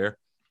edge there.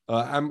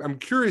 I'm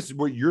curious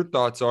what your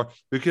thoughts are,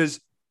 because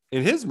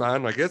in his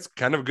mind, like, that's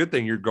kind of a good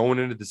thing. You're going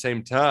in at the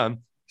same time.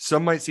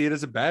 Some might see it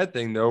as a bad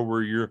thing, though,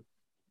 where you're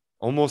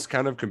almost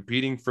kind of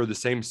competing for the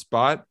same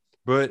spot.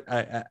 But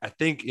I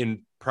think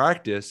in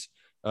practice,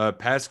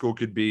 Paschal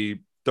could be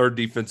third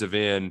defensive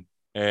end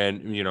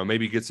and,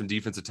 maybe get some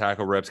defensive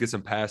tackle reps, get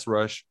some pass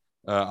rush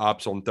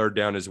ops on third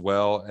down as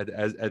well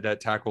at that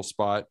tackle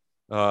spot.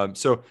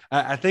 So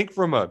I think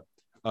from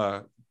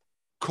a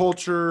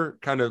culture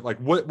kind of like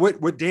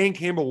what Dan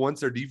Campbell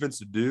wants their defense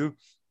to do,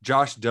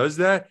 Josh does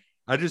that.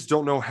 I just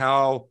don't know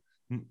how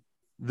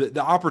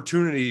the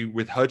opportunity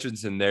with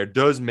Hutchinson there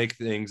does make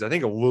things, I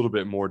think, a little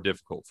bit more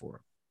difficult for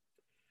him.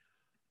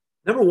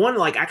 Number one,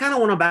 like, I kind of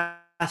want to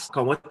ask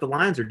on what the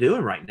Lions are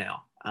doing right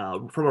now.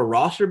 From a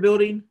roster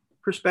building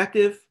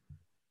perspective,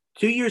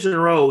 2 years in a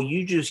row,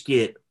 you just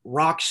get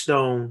rock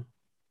stone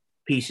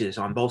pieces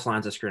on both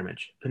lines of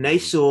scrimmage. Penei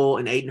Sewell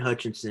and Aiden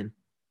Hutchinson.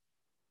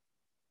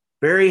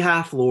 Very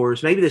high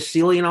floors. Maybe the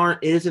ceiling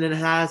isn't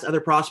as high as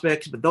other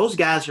prospects, but those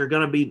guys are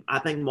going to be, I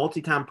think,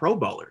 multi-time Pro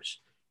Bowlers.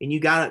 And you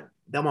got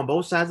them on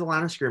both sides of the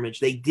line of scrimmage.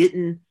 They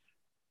didn't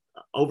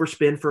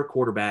overspend for a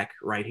quarterback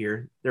right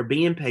here. They're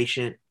being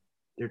patient.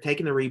 They're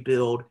taking the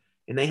rebuild,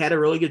 and they had a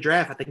really good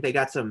draft. I think they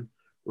got some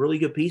really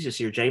good pieces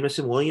here.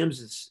 Jameson Williams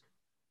is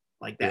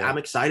like that. Yeah. I'm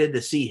excited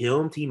to see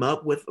him team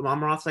up with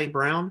Amon-Ra St.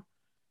 Brown.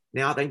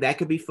 Now I think that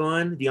could be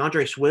fun.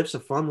 DeAndre Swift's a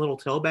fun little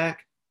tailback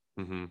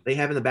they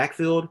have in the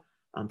backfield.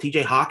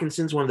 TJ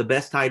Hawkinson's one of the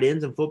best tight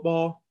ends in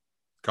football.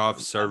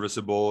 Goff's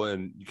serviceable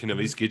and can at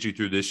least get you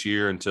through this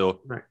year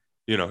until,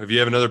 if you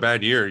have another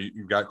bad year,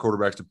 you've got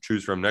quarterbacks to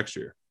choose from next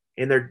year.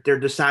 And they're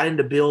deciding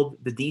to build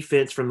the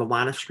defense from the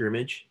line of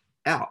scrimmage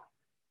out.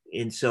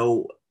 And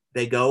so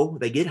they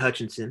get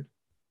Hutchinson.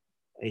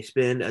 They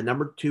spend a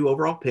number 2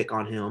 overall pick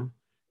on him.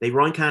 They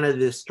run kind of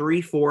this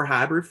 3-4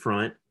 hybrid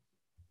front,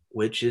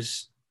 which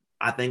is,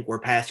 I think, where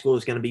Paschal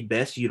is going to be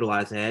best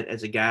utilized at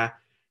as a guy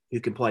who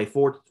can play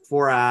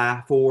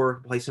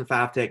 4-4, play some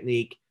 5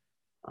 technique.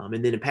 And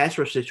then in pass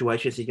rush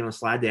situations, he's going to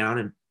slide down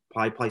and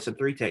probably play some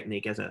 3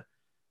 technique as a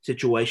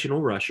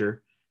situational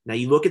rusher. Now,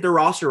 you look at the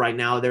roster right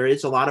now, there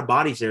is a lot of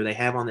bodies there they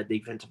have on the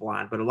defensive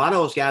line, but a lot of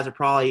those guys are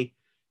probably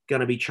going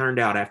to be churned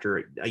out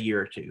after a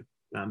year or two.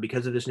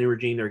 Because of this new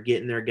regime, they're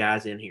getting their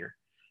guys in here.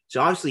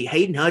 So obviously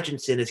Hayden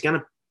Hutchinson is going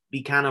to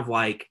be kind of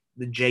like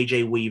the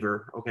J.J.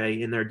 Weaver,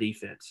 in their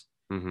defense.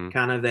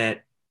 Kind of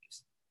that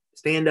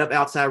stand-up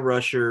outside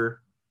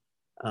rusher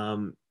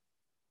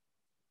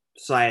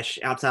slash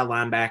outside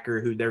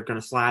linebacker who they're going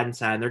to slide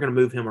inside, and they're going to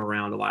move him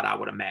around a lot, I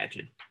would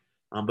imagine.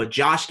 But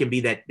Josh can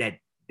be that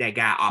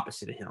guy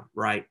opposite of him,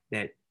 right?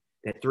 That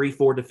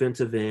 3-4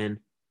 defensive end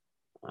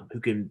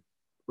who can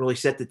really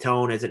set the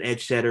tone as an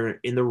edge setter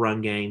in the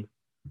run game,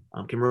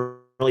 can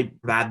really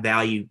provide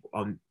value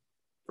on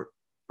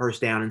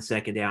first down and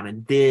second down.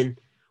 And then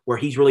where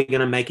he's really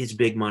going to make his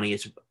big money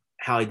is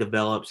how he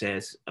develops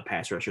as a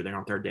pass rusher there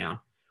on third down.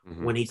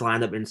 when he's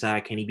lined up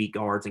inside, can he beat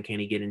guards and can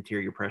he get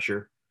interior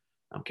pressure?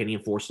 Can he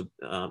influence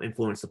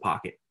the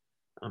pocket?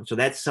 So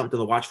that's something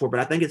to watch for. But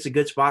I think it's a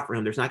good spot for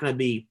him. There's not going to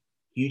be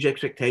huge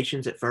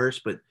expectations at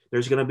first, but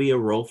there's going to be a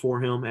role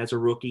for him as a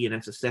rookie and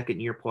as a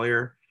second-year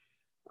player.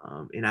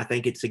 And I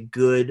think it's a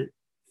good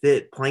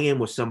fit playing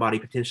with somebody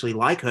potentially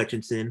like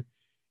Hutchinson,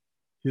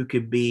 who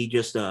could be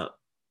just a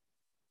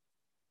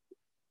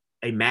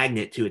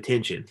magnet to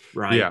attention,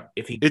 right? Yeah.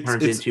 If he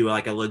turns into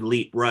like a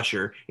elite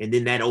rusher, and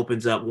then that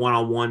opens up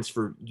one-on-ones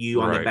for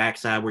you on the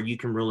backside where you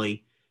can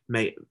really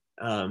make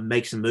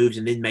some moves.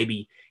 And then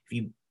maybe if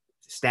you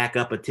stack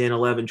up a 10,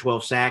 11,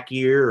 12 sack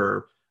year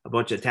or a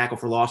bunch of tackle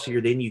for loss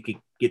year, then you could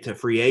get to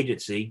free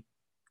agency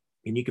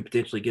and you could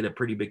potentially get a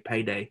pretty big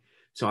payday.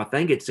 So I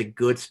think it's a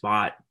good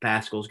spot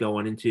Paschal's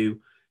going into.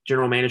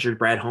 General manager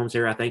Brad Holmes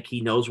there, I think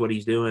he knows what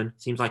he's doing.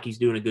 Seems like he's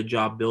doing a good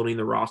job building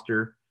the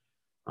roster.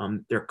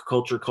 Their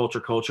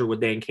culture with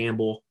Dan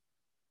Campbell.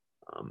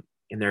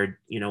 And they're,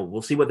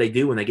 we'll see what they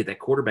do when they get that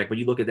quarterback. But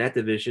you look at that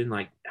division,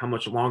 like how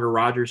much longer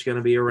Rodgers going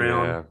to be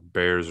around. Yeah,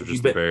 Bears are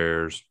just the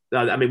Bears.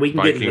 I mean, we can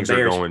Vikings get into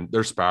the Bears.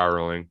 They're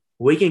spiraling.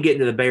 We can get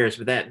into the Bears,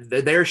 but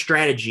their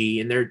strategy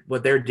and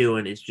what they're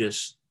doing is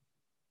just,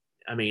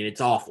 I mean,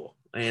 it's awful.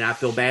 And I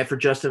feel bad for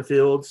Justin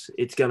Fields.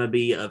 It's going to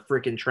be a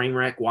freaking train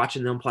wreck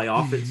watching them play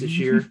offense this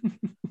year.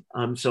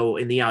 So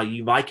in the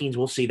you Vikings,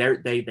 we'll see.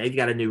 They've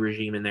got a new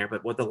regime in there.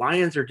 But what the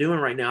Lions are doing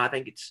right now, I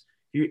think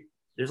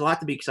there's a lot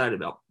to be excited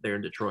about there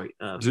in Detroit.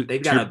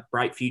 They've got a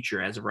bright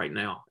future as of right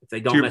now. If they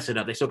don't mess it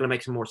up, they're still going to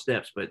make some more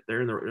steps, but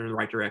they're in the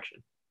right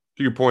direction.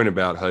 To your point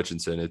about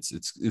Hutchinson, it's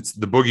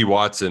the Boogie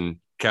Watson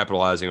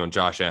capitalizing on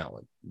Josh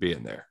Allen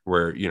being there,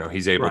 where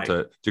he's able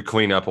to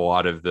clean up a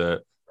lot of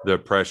the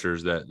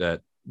pressures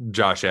that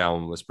Josh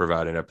Allen was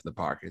providing up in the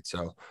pocket.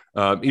 So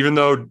even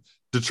though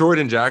Detroit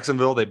and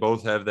Jacksonville, they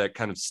both have that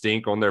kind of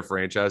stink on their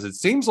franchise, it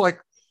seems like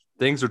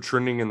things are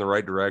trending in the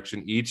right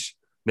direction. Each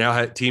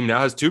team now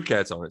has two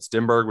cats on it.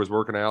 Stenberg was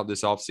working out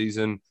this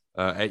offseason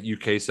at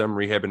UK, some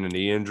rehabbing a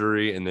knee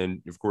injury. And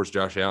then, of course,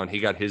 Josh Allen, he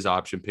got his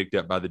option picked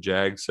up by the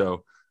Jags.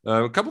 So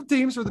a couple of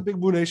teams for the Big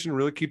Blue Nation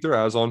really keep their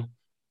eyes on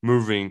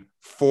moving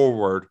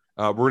forward.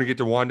 We're going to get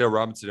to Wan'Dale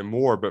Robinson and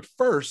more. But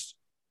first,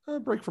 a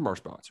break from our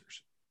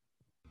sponsors.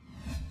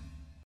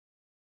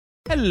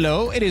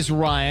 Hello, it is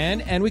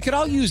Ryan, and we could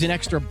all use an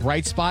extra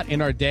bright spot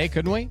in our day,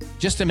 couldn't we?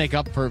 Just to make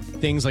up for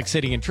things like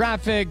sitting in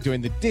traffic,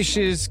 doing the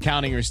dishes,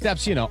 counting your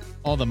steps,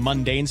 all the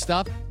mundane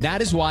stuff.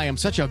 That is why I'm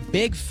such a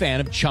big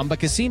fan of Chumba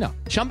Casino.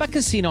 Chumba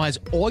Casino has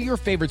all your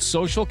favorite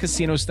social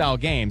casino-style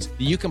games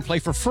that you can play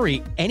for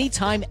free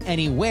anytime,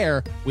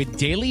 anywhere with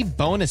daily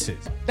bonuses.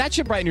 That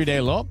should brighten your day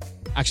a little.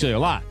 Actually, a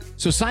lot.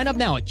 So sign up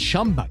now at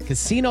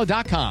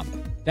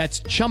ChumbaCasino.com.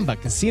 That's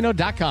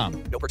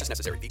ChumbaCasino.com. No purchase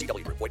necessary.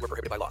 VGW Group. Void where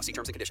prohibited by law. See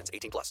terms and conditions.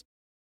 18+.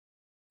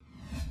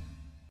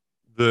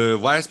 The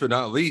last but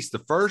not least, the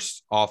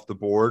first off the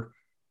board,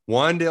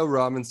 Wan'Dale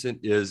Robinson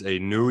is a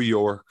New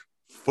York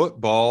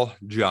football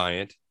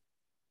giant,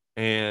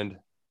 and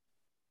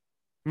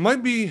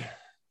might be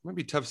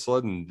tough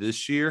sledding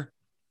this year.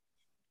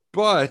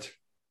 But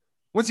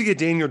once you get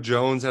Daniel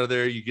Jones out of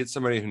there, you get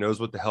somebody who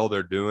knows what the hell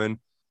they're doing.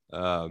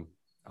 A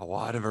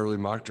lot of early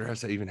mock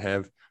drafts that even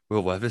have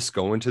Will Levis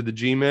going to the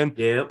G-Men,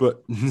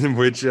 but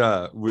which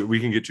we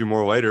can get to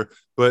more later.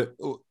 But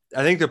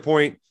I think the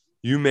point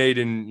you made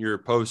in your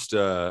post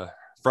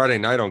Friday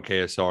night on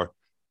KSR,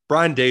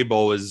 Brian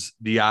Daboll is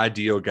the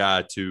ideal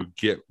guy to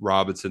get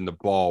Robinson the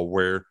ball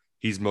where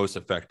he's most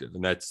effective,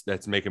 and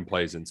that's making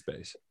plays in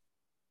space.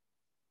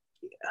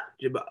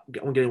 Yeah,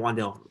 I'm getting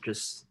Wan'Dale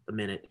just a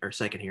minute or a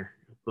second here,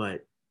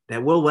 but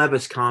that Will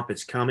Levis comp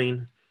is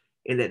coming,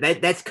 and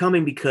that's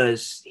coming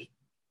because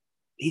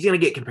he's going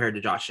to get compared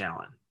to Josh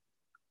Allen.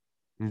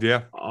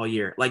 Yeah, all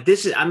year. Like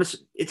this is,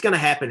 it's going to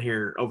happen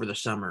here over the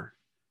summer.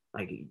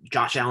 Like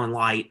Josh Allen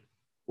light,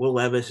 Will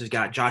Levis has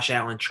got Josh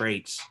Allen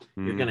traits.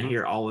 You're going to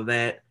hear all of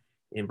that.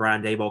 And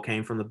Brian Daboll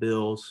came from the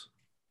Bills.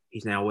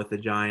 He's now with the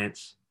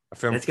Giants. I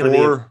found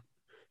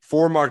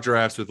four mock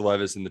drafts with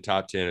Levis in the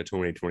top 10 of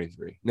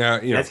 2023.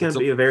 Now, that's going to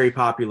be a very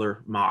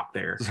popular mock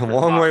there. It's a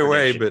long way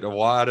away, but a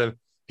lot of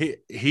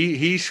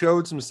he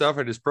showed some stuff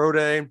at his pro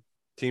day.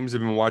 Teams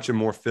have been watching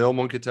more film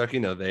on Kentucky.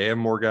 Now they have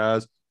more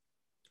guys.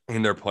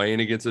 And they're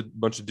playing against a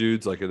bunch of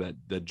dudes like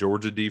that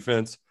Georgia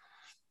defense.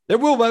 That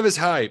Will Levis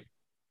hype,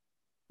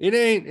 it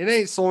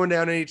ain't slowing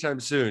down anytime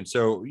soon.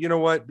 So you know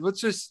what?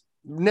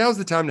 Now's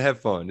the time to have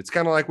fun. It's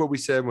kind of like what we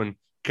said when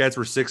Cats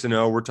were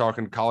 6-0. We're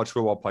talking college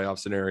football playoff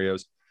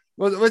scenarios.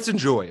 Well, let's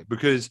enjoy it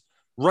because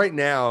right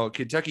now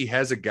Kentucky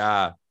has a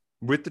guy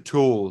with the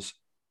tools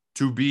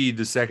to be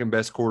the second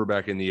best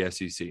quarterback in the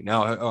SEC.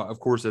 Now, of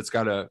course, you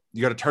got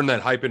to turn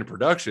that hype into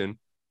production,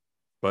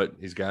 but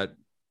he's got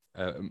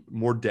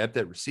more depth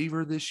at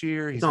receiver this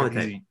year. He's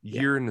a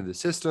year into the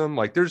system.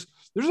 Like there's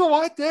a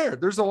lot there.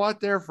 There's a lot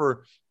there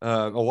for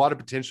a lot of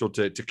potential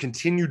to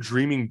continue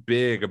dreaming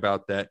big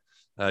about that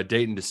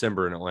date in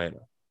December in Atlanta.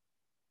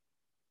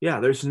 Yeah,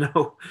 there's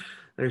no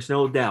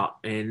doubt.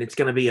 And it's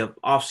going to be an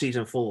off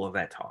season full of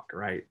that talk,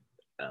 right?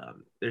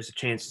 There's a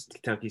chance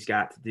Kentucky's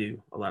got to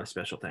do a lot of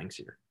special things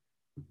here.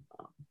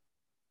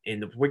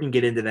 and we can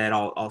get into that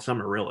all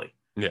summer, really.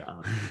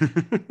 Yeah.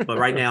 But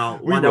right now,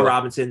 Wan'Dale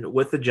Robinson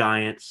with the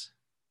Giants,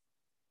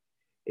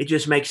 it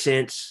just makes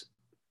sense.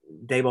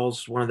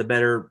 Daboll's one of the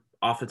better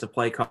offensive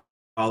play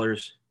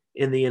callers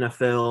in the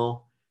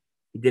NFL.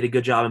 He did a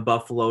good job in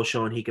Buffalo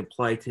showing he can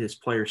play to his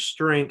players'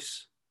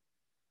 strengths.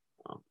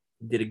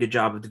 Did a good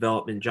job of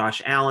developing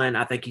Josh Allen.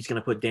 I think he's going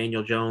to put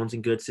Daniel Jones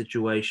in good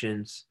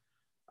situations.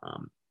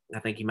 I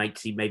think he might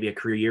see maybe a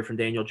career year from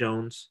Daniel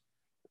Jones.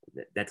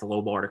 That's a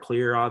low bar to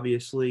clear,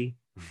 obviously.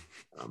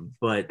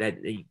 But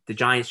the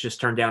Giants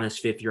just turned down his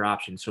fifth-year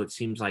option, so it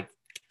seems like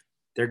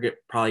they're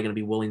probably going to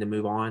be willing to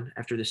move on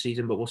after the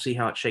season, but we'll see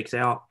how it shakes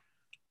out.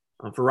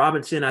 For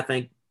Robinson, I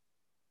think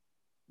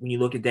when you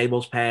look at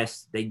Daboll's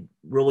past, they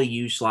really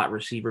use slot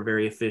receiver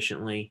very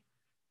efficiently.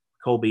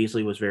 Cole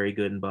Beasley was very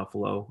good in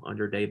Buffalo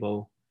under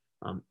Daboll.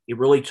 It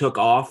really took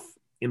off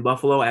in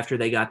Buffalo after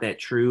they got that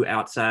true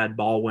outside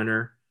ball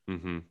winner,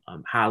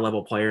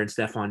 high-level player in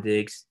Stephon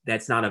Diggs.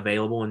 That's not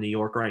available in New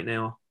York right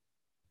now.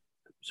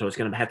 So it's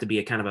going to have to be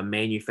a kind of a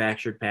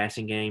manufactured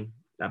passing game.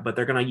 But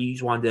they're going to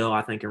use Wan'Dale,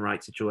 I think, in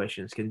right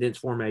situations,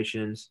 condensed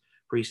formations,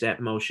 pre-snap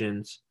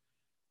motions,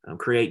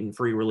 creating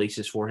free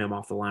releases for him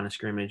off the line of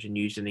scrimmage and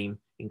using him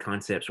in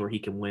concepts where he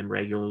can win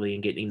regularly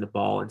and getting him the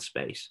ball in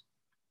space.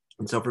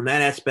 And so from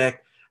that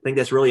aspect, I think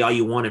that's really all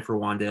you wanted for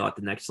Wan'Dale at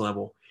the next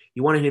level.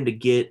 You wanted him to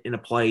get in a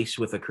place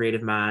with a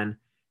creative mind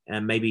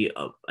and maybe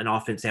an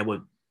offense that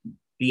would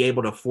be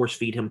able to force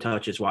feed him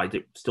touches while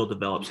he still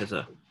develops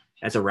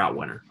as a route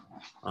winner,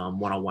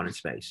 one-on-one in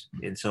space.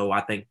 And so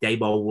I think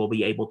Daboll will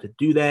be able to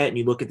do that. And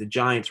you look at the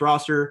Giants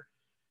roster,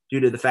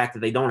 due to the fact that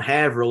they don't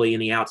have really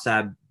any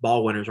outside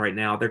ball winners right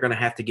now, they're going to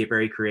have to get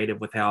very creative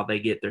with how they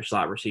get their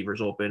slot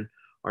receivers open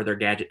or their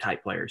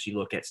gadget-type players. You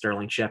look at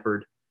Sterling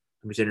Shepard,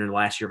 who's entering the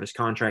last year of his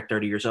contract,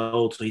 30 years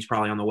old, so he's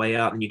probably on the way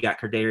out. And you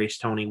got Kadarius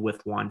Toney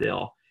with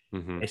Wan'Dale.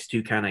 It's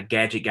two kind of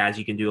gadget guys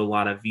you can do a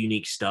lot of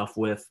unique stuff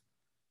with.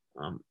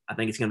 I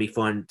think it's going to be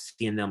fun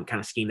seeing them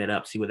kind of scheme that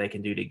up, see what they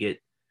can do to get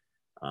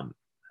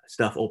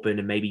stuff open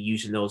and maybe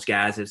using those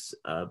guys as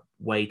a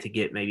way to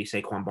get maybe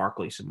Saquon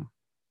Barkley some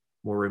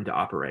more room to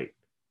operate.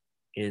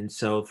 And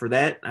so for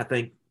that, I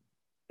think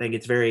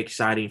it's very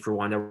exciting for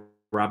Wan'Dale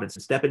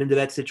Robinson stepping into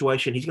that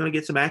situation. He's going to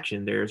get some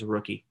action there as a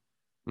rookie.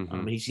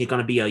 He's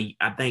going to be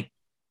I think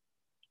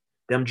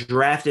them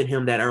drafting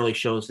him that early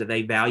shows that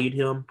they valued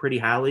him pretty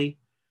highly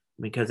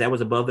because that was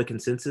above the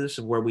consensus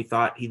of where we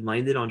thought he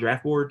landed on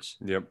draft boards.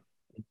 Yep.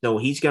 So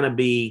he's going to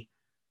be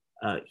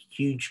a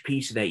huge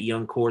piece of that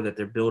young core that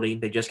they're building.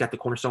 They just got the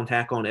cornerstone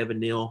tackle on Evan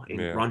Neal, and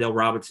Wan'Dale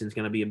Robinson is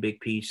going to be a big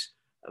piece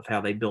of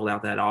how they build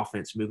out that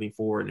offense moving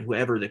forward. And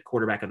whoever the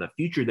quarterback of the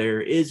future there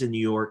is in New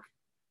York,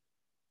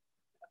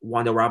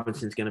 Wan'Dale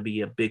Robinson is going to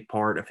be a big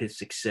part of his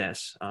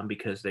success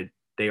because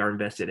they are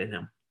invested in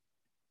him.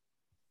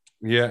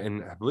 Yeah,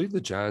 and I believe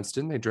the Giants,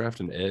 didn't they draft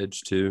an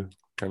edge too,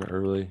 kind of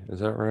early?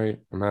 Is that right?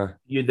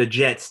 The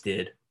Jets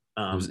did.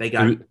 They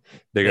got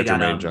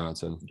Jermaine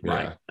Johnson.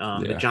 Right.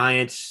 The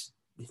Giants,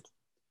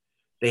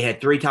 they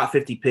had 3 top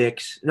 50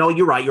 picks. No,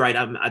 you're right.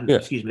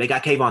 Excuse me. They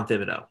got Kayvon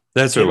Thibodeau.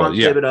 That's what it was.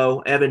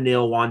 Thibodeau, Evan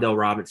Neal, Wan'Dale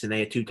Robinson. They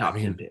had 2 top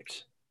 10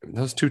 picks.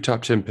 Those 2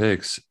 top 10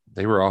 picks,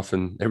 they were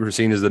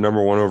seen as the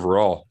number 1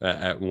 overall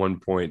at one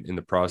point in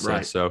the process.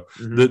 Right. So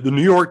the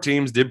New York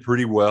teams did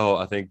pretty well,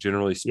 I think,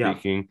 generally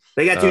speaking. Yeah.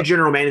 They got 2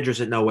 general managers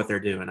that know what they're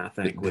doing, I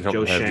think, with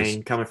Joe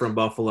Schoen coming from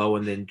Buffalo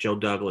and then Joe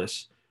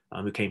Douglas,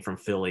 who came from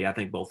Philly. I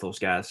think both those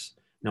guys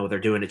know what they're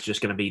doing. It's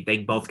just going to be – they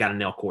both got a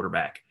nail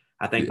quarterback.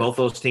 I think both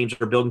those teams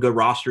are building good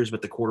rosters,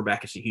 but the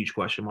quarterback is a huge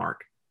question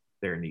mark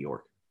there in New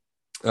York.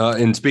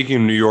 And speaking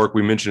of New York,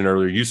 we mentioned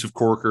earlier, Yusuf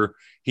Corker,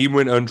 he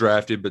went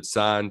undrafted but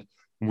signed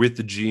with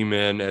the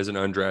G-Men as an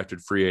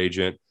undrafted free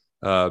agent.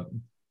 I've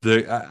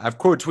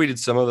quote tweeted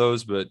some of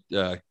those, but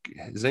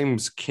his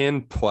name's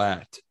Kent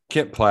Platt.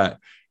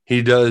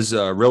 He does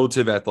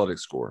relative athletic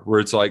score,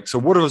 where it's like, so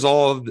what does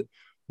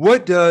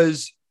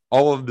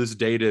all of this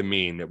data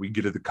mean that we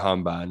get at the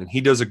combine? And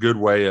he does a good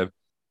way of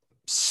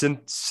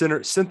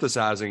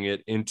synthesizing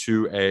it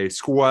into a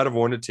score out of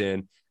 1 to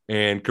 10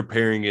 and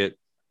comparing it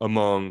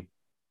among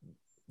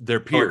their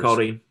peers.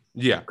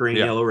 Green,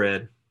 yellow,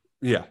 red.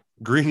 Yeah.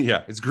 Green.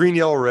 Yeah. It's green,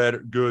 yellow,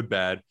 red, good,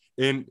 bad.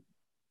 And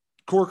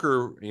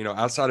Corker,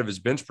 outside of his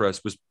bench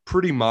press, was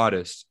pretty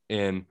modest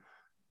in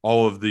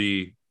all of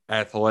the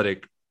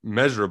athletic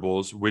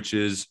measurables, which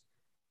is,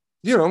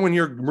 when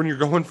you're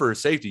going for a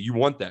safety, you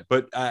want that.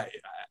 But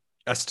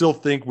I still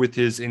think with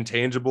his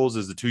intangibles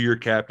as the 2-year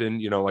captain,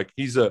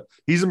 he's a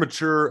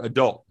mature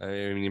adult. I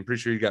mean, I'm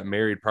pretty sure he got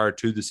married prior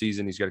to the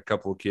season. He's got a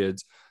couple of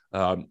kids.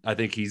 I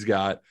think he's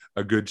got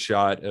a good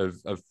shot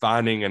of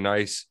finding a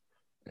nice,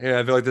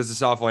 I feel like there's a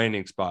soft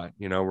landing spot,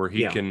 where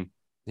he can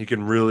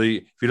really,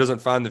 if he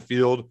doesn't find the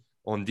field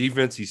on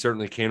defense, he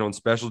certainly can on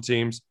special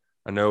teams.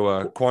 I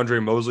know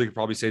Quandre Mosley could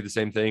probably say the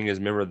same thing as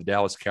a member of the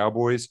Dallas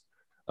Cowboys.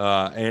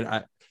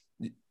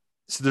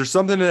 So there's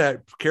something to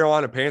that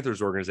Carolina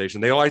Panthers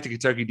organization. They like the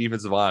Kentucky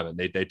defensive lineman.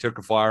 They took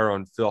a flyer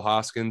on Phil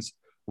Hoskins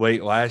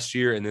late last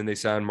year, and then they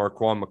signed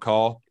Marquand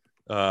McCall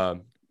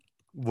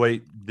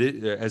late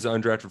as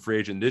an undrafted free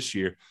agent this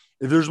year.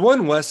 if there's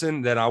one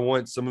lesson that I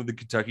want some of the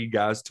Kentucky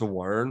guys to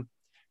learn,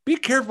 be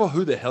careful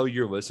who the hell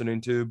you're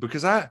listening to,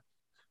 because I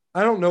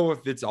don't know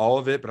if it's all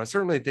of it, but I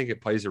certainly think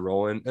it plays a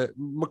role in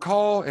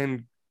McCall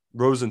and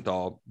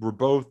Rosenthal were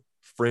both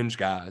fringe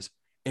guys,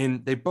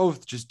 and they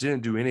both just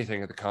didn't do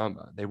anything at the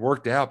combine. They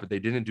worked out, but they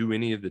didn't do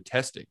any of the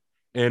testing.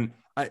 And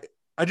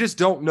I just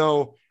don't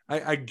know.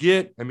 I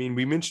mean,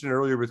 we mentioned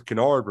earlier with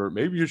Kennard, but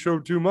maybe you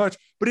showed too much.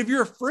 But if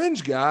you're a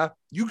fringe guy,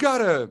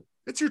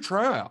 it's your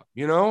tryout,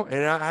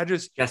 And I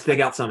just got to stick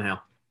out somehow.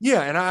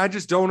 Yeah, and I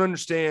just don't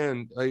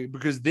understand,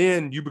 because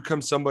then you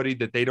become somebody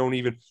that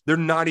they're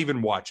not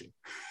even watching.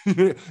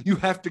 You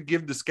have to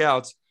give the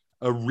scouts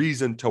a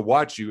reason to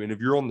watch you, and if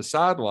you're on the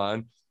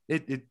sideline,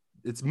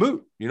 it's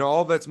moot.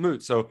 All that's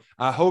moot. So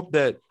I hope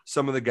that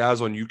some of the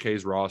guys on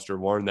UK's roster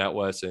learn that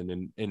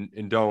lesson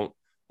and don't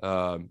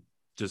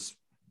just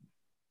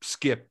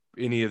skip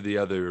any of the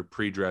other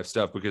pre-draft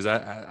stuff, because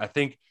I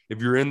think if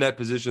you're in that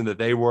position that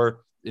they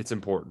were, it's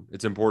important.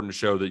 It's important to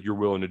show that you're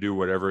willing to do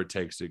whatever it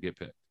takes to get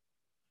picked.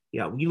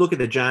 Yeah, when you look at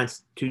the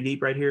Giants too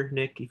deep right here,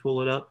 Nick, you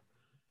pull it up.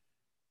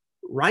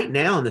 Right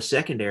now in the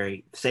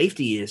secondary,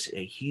 safety is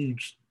a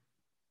huge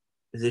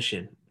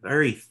position,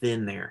 very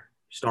thin there,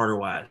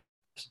 starter-wise.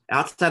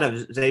 Outside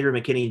of Xavier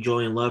McKinney and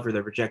Julian Love are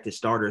the projected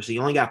starters. The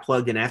only guy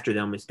plugged in after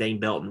them is Dane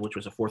Belton, which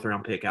was a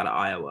fourth-round pick out of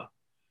Iowa,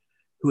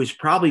 who is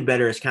probably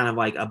better as kind of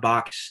like a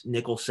box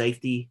nickel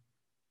safety.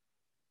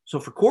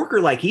 So for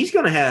Corker, he's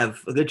going to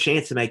have a good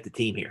chance to make the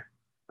team here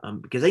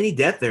because they need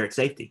depth there at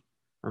safety.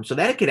 So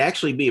that could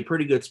actually be a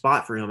pretty good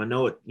spot for him. I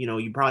know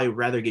you'd probably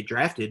rather get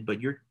drafted,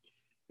 but you're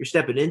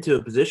stepping into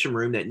a position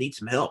room that needs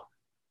some help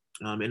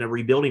in a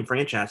rebuilding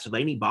franchise. So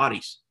they need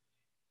bodies.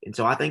 And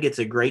so I think it's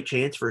a great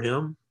chance for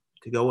him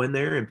to go in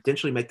there and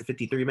potentially make the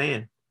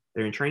 53-man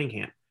there in training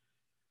camp.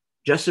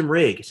 Justin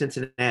Rigg,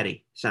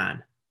 Cincinnati,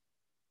 signed.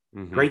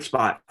 Mm-hmm. Great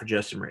spot for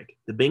Justin Rigg.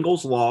 The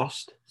Bengals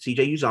lost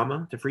CJ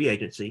Uzomah to free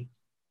agency.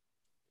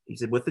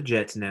 He's with the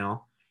Jets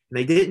now. And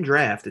they didn't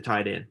draft a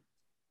tight end.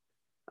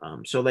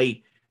 So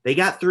they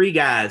got three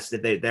guys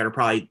that are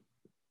probably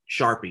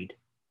sharpied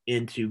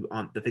into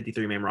on the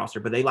 53-man roster,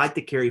 but they like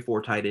to carry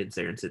four tight ends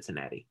there in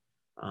Cincinnati.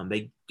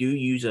 They do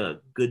use a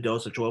good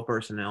dose of 12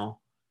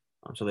 personnel,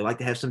 so they like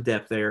to have some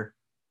depth there.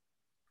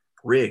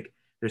 Rigg,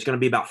 there's going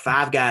to be about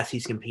five guys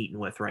he's competing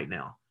with right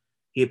now.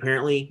 He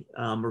apparently,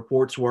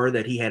 reports were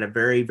that he had a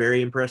very,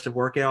 very impressive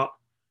workout.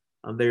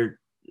 They're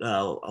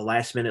a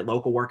last-minute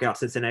local workout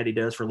Cincinnati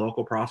does for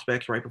local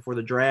prospects right before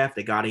the draft.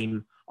 They got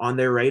him on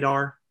their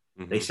radar.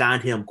 Mm-hmm. They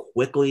signed him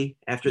quickly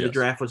after the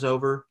draft was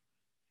over.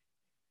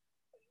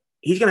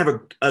 He's going to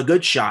have a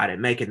good shot at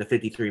making the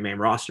 53-man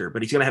roster,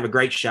 but he's going to have a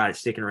great shot at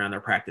sticking around their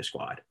practice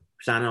squad,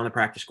 signing on the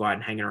practice squad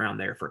and hanging around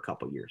there for a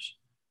couple of years.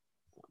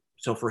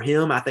 So for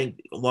him, I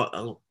think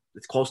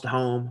it's close to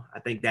home. I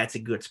think that's a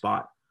good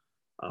spot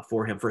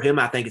for him. For him,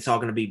 I think it's all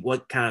going to be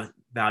what kind of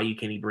value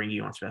can he bring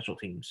you on special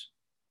teams?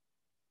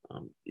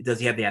 Does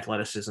he have the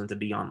athleticism to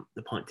be on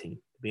the punt team,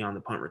 to be on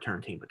the punt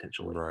return team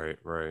potentially?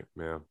 Right,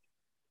 yeah.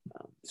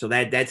 So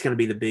that's going to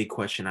be the big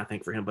question, I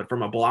think, for him. But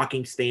from a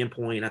blocking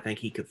standpoint, I think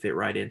he could fit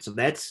right in. So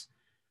that's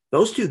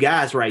those two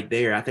guys right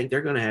there. I think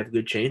they're going to have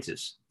good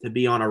chances to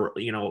be on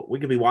we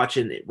could be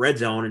watching Red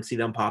Zone and see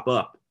them pop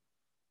up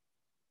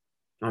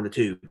on the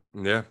tube.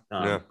 Yeah.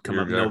 Come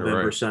up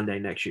November, Sunday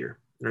next year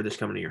or this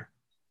coming year.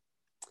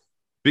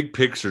 Big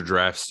picture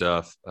draft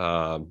stuff.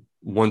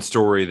 One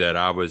story that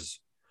I was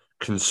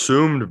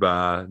consumed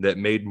by that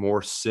made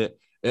more sense.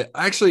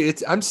 Actually,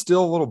 I'm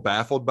still a little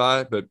baffled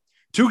by it, but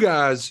two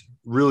guys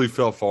really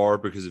fell far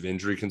because of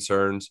injury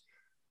concerns.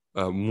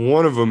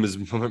 One of them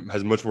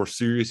has much more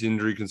serious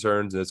injury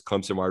concerns, and that's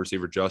Clemson wide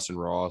receiver Justin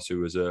Ross, who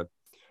was a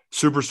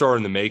superstar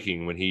in the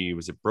making when he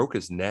broke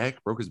his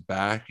neck, broke his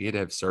back. He had to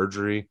have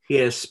surgery. He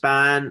had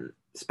some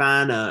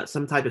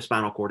type of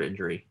spinal cord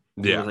injury.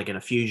 It was like an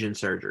fusion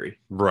surgery.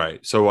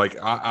 Right. So,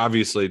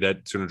 obviously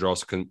that's going to draw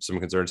some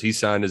concerns. He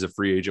signed as a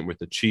free agent with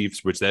the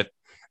Chiefs,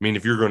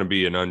 if you're going to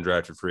be an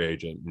undrafted free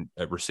agent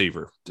at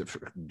receiver,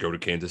 go to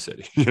Kansas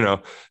City,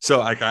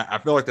 So I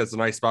feel like that's a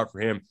nice spot for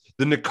him.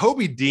 The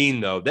Nakobe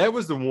Dean, though, that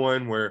was the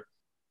one where,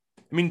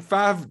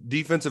 five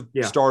defensive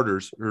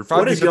starters or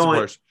five defensive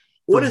players.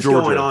 What is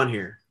going on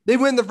here? They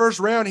win the first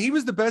round. He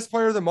was the best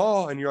player of them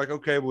all. And you're like,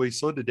 okay, well, he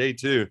slid to day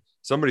two.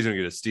 Somebody's going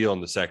to get a steal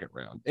in the second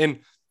round. And,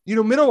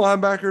 middle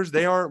linebackers,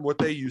 they aren't what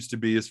they used to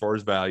be as far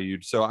as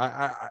valued. So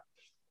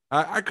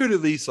I could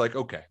at least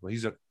okay,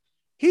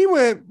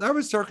 well, I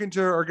was talking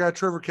to our guy,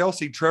 Trevor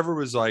Kelsey. Trevor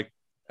was like,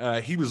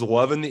 he was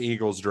loving the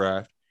Eagles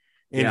draft.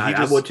 And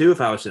I would too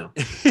if I was him.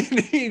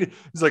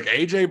 He's like,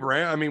 AJ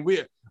Brown.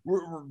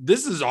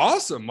 This is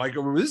awesome.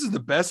 This is the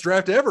best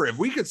draft ever. If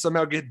we could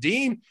somehow get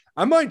Dean,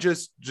 I might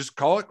just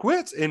call it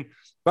quits. And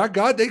by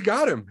God, they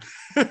got him.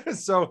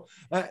 So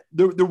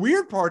the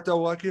weird part,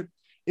 though,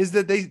 is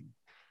that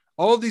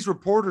all of these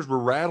reporters were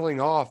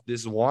rattling off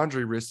this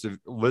laundry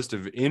list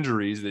of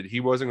injuries that he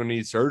wasn't going to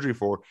need surgery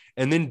for.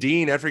 And then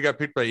Dean, after he got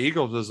picked by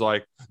Eagles, was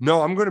like,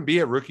 no, I'm going to be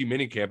at rookie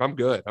minicamp. I'm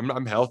good.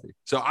 I'm healthy.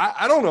 So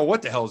I don't know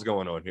what the hell is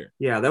going on here.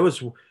 Yeah, that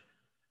was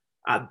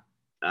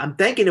I'm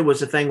thinking it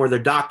was a thing where the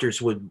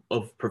doctors would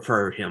have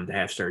preferred him to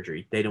have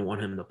surgery. They didn't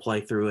want him to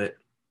play through it.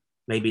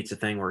 Maybe it's a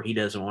thing where he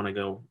doesn't want to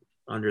go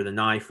under the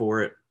knife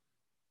for it.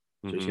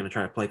 So he's going to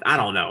try to play. I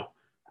don't know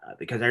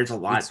because there's a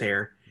lot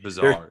there.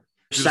 Bizarre.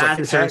 There's size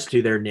concerns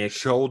too there, Nick.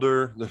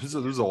 Shoulder.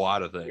 There's a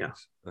lot of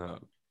things. Yeah.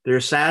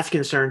 There's size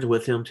concerns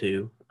with him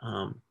too.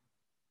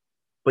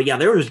 But yeah,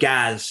 there was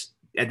guys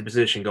at the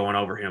position going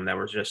over him that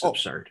was just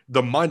absurd.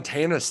 The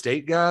Montana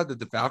State guy that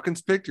the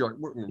Falcons picked, you're like,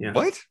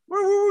 what?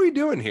 What are we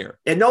doing here?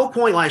 At no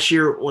point last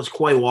year was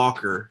Quay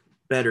Walker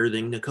better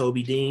than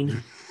Nakobe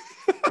Dean.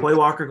 Quay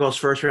Walker goes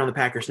first round of the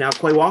Packers. Now,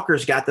 Quay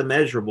Walker's got the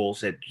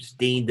measurables that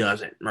Dean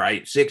doesn't,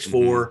 right?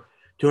 6'4",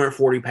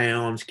 240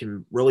 pounds,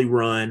 can really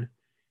run.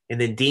 And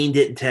then Dean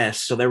didn't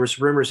test. So there was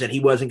rumors that he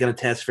wasn't going to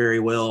test very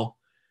well.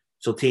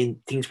 So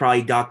teams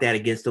probably docked that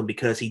against him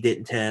because he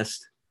didn't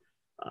test.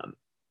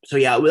 So,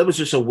 yeah, that was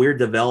just a weird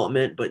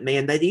development. But,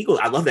 man,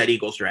 I love that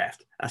Eagles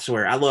draft. I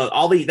swear. I love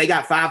all these. They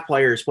got 5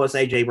 players plus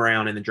A.J.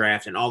 Brown in the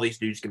draft, and all these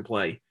dudes can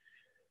play.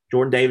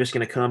 Jordan Davis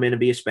going to come in and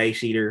be a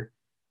space eater.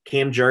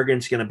 Cam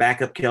Jurgens going to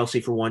back up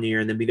Kelsey for 1 year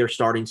and then be their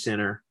starting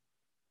center.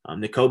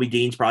 Nakobe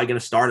Dean's probably going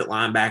to start at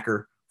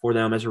linebacker for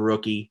them as a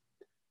rookie.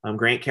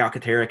 Grant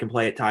Calcaterra can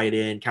play at tight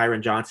end.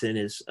 Kyron Johnson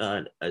is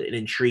an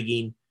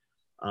intriguing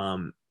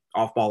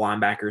off-ball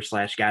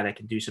linebacker / guy that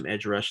can do some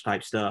edge rush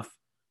type stuff.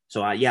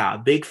 So, a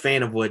big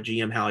fan of what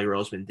GM Howie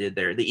Roseman did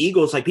there. The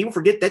Eagles, people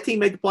forget that team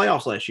made the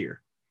playoffs last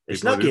year. They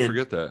snuck in.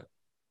 Forget that.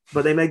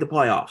 But they made the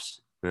playoffs.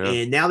 Yeah.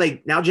 And now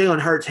Jalen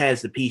Hurts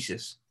has the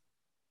pieces.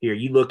 Here,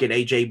 you look at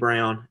A.J.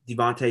 Brown,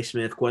 Devontae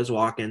Smith, Quez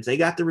Watkins. They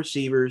got the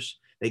receivers.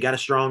 They got a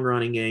strong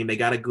running game. They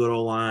got a good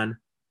O-line.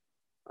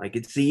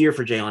 It's the year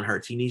for Jalen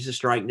Hurts. He needs to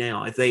strike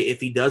now.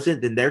 If he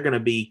doesn't, then they're going to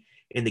be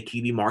in the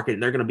QB market,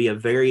 and they're going to be a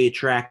very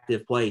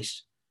attractive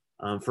place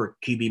for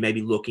QB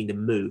maybe looking to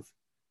move.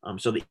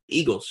 So the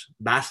Eagles,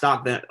 buy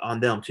stock on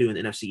them too in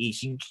the NFC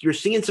East. You're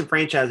seeing some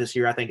franchises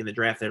here, I think, in the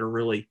draft that are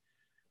really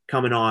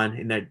coming on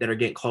and that are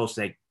getting close.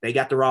 They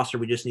got the roster.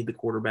 We just need the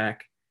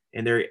quarterback.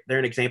 And they're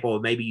an example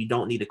of maybe you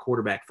don't need the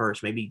quarterback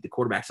first. Maybe the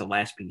quarterback's the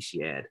last piece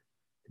you add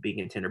to be a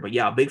contender. But,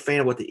 a big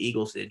fan of what the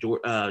Eagles did.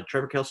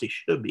 Trevor Kelsey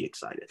should be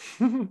excited.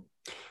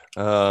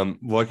 We're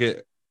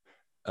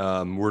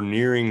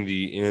nearing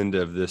the end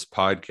of this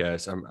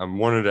podcast. I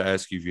wanted to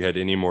ask you if you had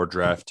any more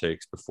draft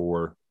takes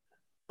before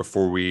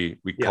we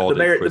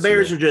called it. The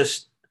Bears are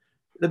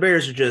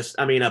just,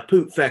 a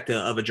poop fecta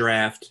of a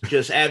draft.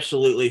 Just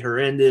absolutely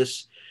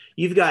horrendous.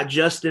 You've got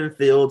Justin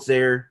Fields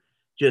there,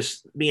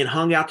 just being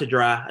hung out to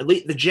dry. At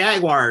least the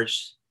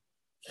Jaguars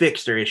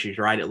fixed their issues,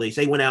 right? At least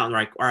they went out and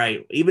all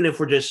right, even if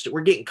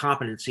we're getting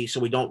competency so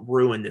we don't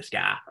ruin this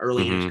guy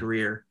early in his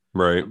career.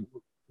 Right.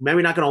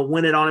 Maybe not going to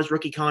win it on his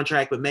rookie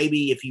contract, but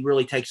maybe if he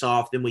really takes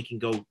off, then we can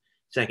go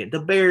second. The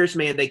Bears,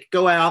 man, they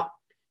go out,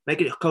 make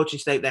a coaching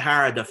statement. They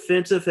hire a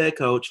defensive head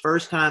coach,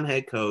 first-time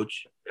head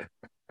coach.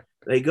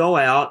 They go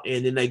out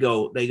and then they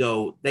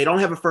don't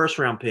have a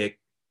first-round pick,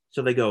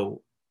 so they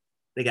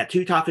got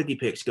 2 top 50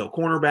 picks, go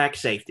cornerback,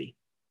 safety.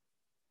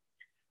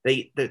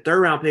 The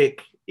third-round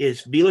pick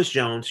is Velus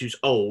Jones, who's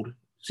old,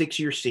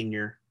 6-year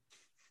senior.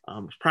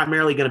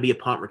 Primarily going to be a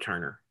punt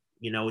returner.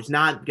 He's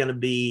not going to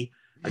be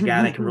a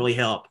guy that can really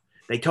help.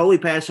 They totally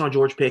passed on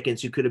George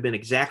Pickens, who could have been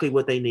exactly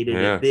what they needed,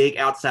 a big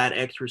outside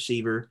X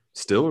receiver.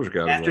 Steelers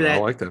got After that, I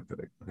like that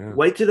pick. Yeah.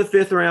 Wait to the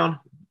 5th round,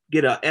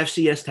 get a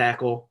FCS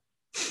tackle.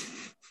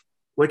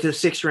 Wait to the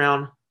 6th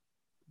round,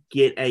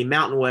 get a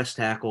Mountain West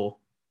tackle.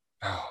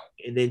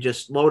 And then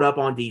just load up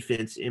on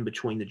defense in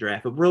between the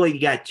draft. But really, you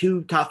got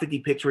 2 top 50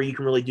 picks where you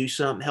can really do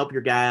something, help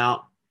your guy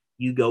out.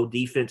 You go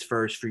defense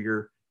first for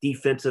your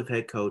defensive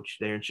head coach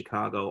there in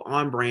Chicago.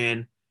 On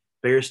brand.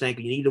 Bears think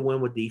you need to win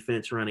with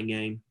defense, running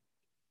game.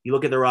 You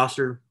look at the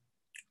roster,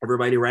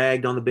 everybody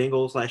ragged on the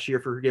Bengals last year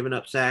for giving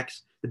up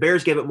sacks. The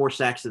Bears gave up more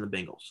sacks than the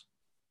Bengals.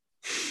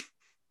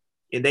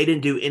 And they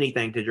didn't do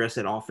anything to address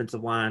that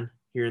offensive line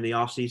here in the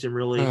offseason,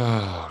 really.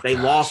 They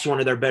lost one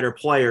of their better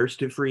players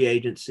to free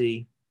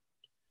agency.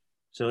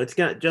 So it's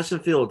got Justin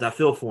Fields. I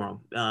feel for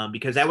him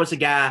because that was a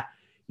guy,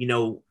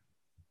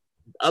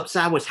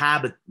 upside was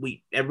high, but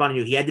everybody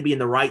knew he had to be in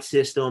the right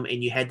system,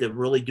 and you had to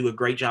really do a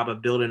great job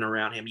of building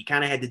around him. You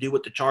kind of had to do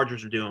what the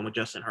Chargers are doing with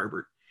Justin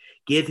Herbert.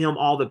 Give him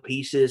all the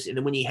pieces, and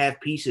then when you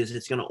have pieces,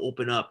 it's going to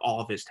open up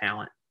all of his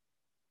talent.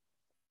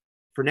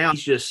 For now,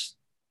 he's just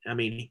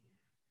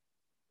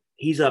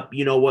he's up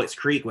what's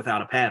creek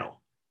without a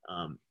paddle.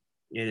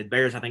 And the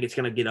Bears, I think it's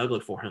going to get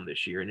ugly for him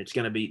this year, and it's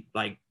going to be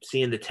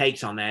seeing the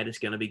takes on that is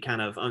going to be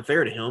kind of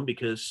unfair to him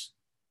because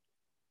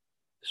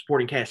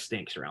supporting cast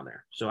stinks around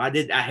there. So I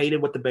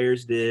hated what the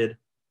Bears did.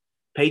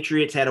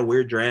 Patriots had a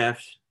weird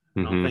draft.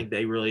 I don't think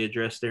they really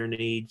addressed their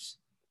needs.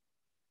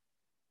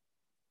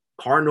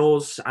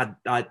 Cardinals,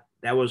 that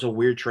was a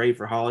weird trade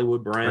for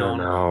Hollywood Brown.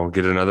 I don't know.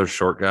 Get another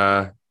short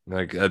guy.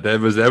 That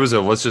was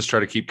a let's just try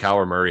to keep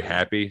Kyler Murray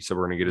happy. So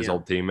we're gonna get his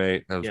old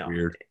teammate. That was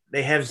weird.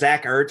 They have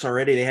Zach Ertz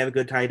already. They have a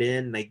good tight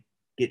end. They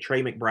get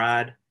Trey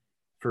McBride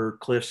for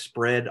Cliff's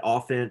spread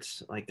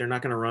offense. They're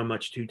not gonna run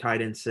much 2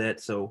 tight end set.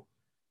 So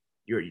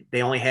they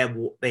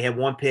had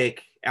one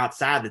pick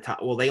outside the top.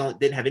 Well, they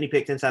didn't have any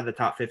picks inside the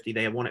top 50.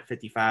 They had one at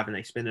 55, and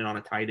they spent it on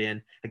a tight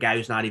end, a guy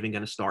who's not even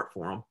going to start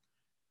for them.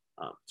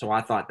 So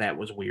I thought that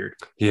was weird.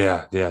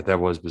 Yeah, that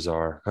was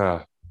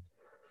bizarre.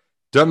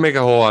 Doesn't make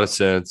a whole lot of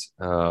sense.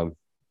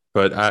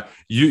 But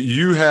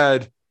you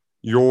had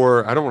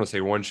your, I don't want to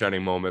say one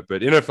shining moment,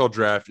 but NFL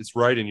draft, it's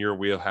right in your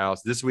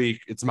wheelhouse. This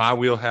week, it's my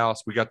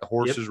wheelhouse. We got the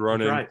horses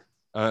running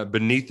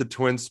beneath the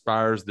Twin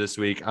Spires this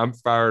week. I'm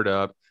fired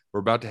up. We're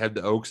about to have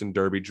the Oaks and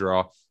Derby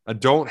draw. I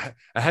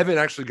haven't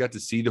actually got to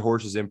see the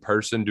horses in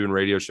person doing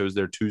radio shows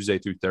there Tuesday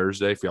through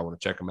Thursday. If y'all want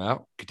to check them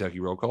out, Kentucky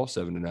Roll Call,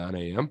 7 to 9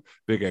 a.m.,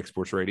 Big X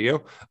Sports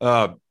Radio.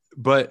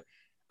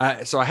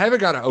 So I haven't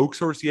got an Oaks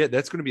horse yet.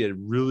 That's going to be a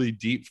really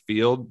deep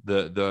field.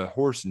 The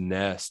horse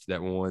Nest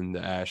that won the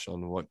Ash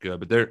on What Good,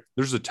 but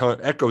there's a ton.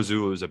 Echo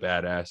Zulu is a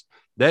badass.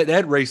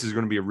 That race is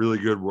going to be a really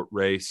good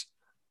race.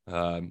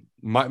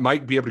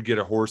 Might be able to get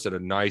a horse at a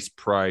nice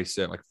price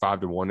at like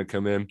 5-1 to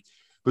come in.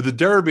 But the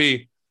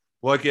Derby,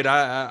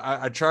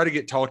 I try to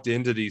get talked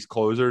into these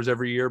closers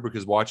every year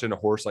because watching a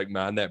horse like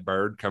Mind That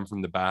Bird come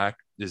from the back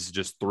is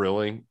just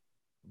thrilling.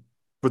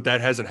 But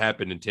that hasn't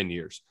happened in 10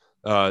 years.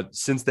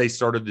 Since they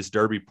started this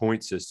Derby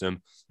point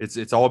system,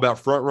 it's all about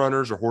front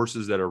runners or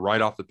horses that are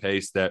right off the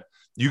pace that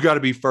you got to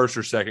be first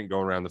or second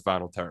going around the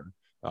final turn.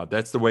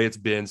 That's the way it's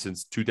been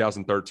since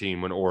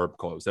 2013 when Orb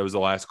closed. That was the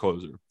last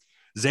closer.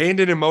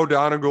 Zandon and Mo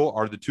Donegal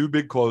are the two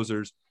big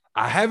closers.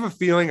 I have a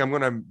feeling I'm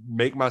going to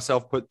make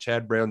myself put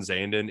Chad Brown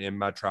Zandon in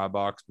my try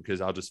box because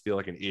I'll just feel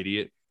like an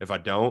idiot if I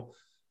don't.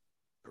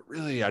 But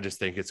really, I just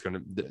think it's going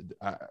to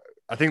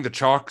 – I think the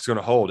chalk's going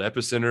to hold.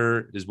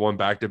 Epicenter is won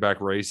back-to-back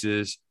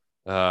races.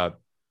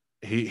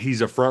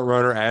 He's a front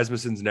runner.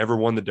 Asmussen's never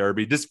won the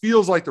Derby. This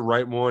feels like the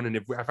right one. And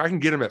if I can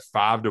get him at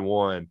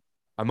 5-1,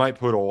 I might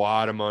put a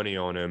lot of money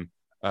on him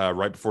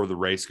right before the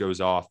race goes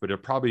off, but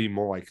it'll probably be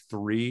more like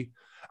 3.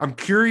 I'm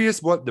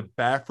curious what the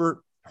Baffert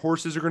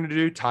horses are going to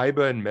do,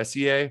 Taiba and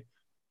Messier,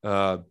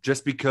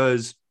 just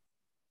because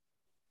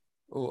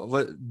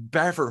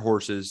Baffert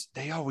horses,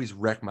 they always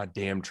wreck my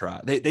damn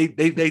try.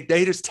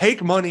 They just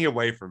take money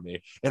away from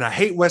me. And I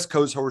hate West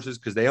Coast horses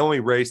because they only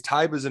race.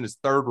 Taiba's in his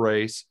 3rd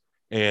race.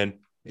 And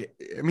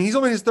I mean, he's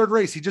only in his 3rd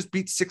race. He just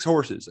beat 6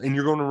 horses and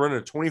you're going to run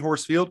a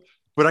 20-horse field.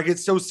 But I get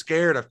so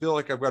scared. I feel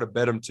like I've got to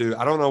bet him too.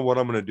 I don't know what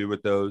I'm going to do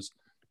with those.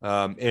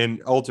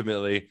 And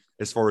ultimately,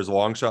 as far as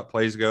long shot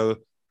plays go,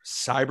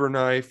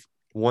 Cyberknife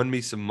won me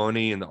some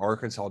money in the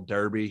Arkansas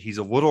Derby. He's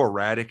a little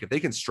erratic. If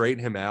they can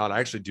straighten him out, I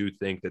actually do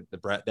think that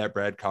that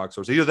Brad Cox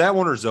horse, either that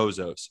one or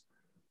Zozos,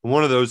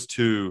 one of those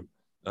two,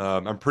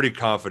 I'm pretty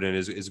confident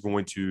is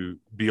going to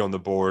be on the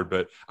board.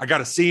 But I got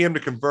to see him to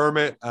confirm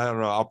it. I don't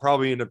know. I'll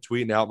probably end up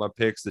tweeting out my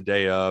picks the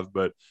day of.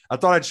 But I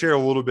thought I'd share a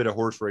little bit of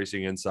horse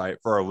racing insight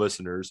for our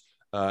listeners.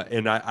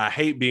 And I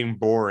hate being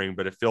boring,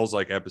 but it feels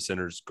like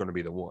Epicenter is going to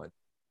be the one.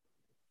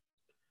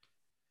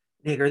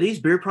 Nick, are these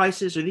beer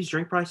prices or these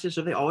drink prices,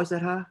 are they always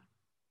that high?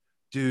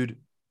 Dude,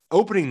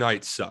 opening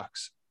night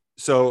sucks.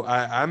 So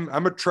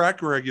I'm a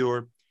track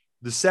regular.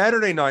 The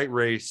Saturday night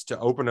race to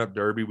open up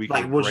Derby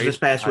weekend. Like was this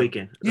past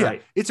weekend. Yeah,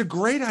 right. It's a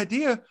great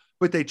idea,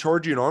 but they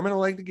charge you an arm and a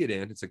leg to get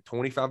in. It's like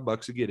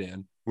 $25 to get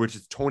in, which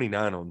is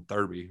 $29 on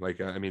Derby. Like,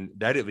 I mean,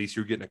 that at least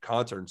you're getting a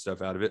concert and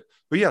stuff out of it.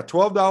 But yeah,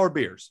 $12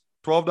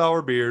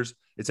 beers.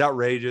 It's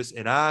outrageous.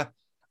 And I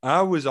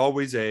was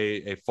always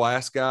a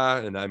flask guy,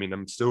 and I mean,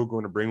 I'm still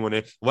going to bring one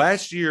in.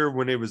 Last year,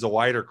 when it was a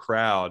lighter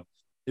crowd,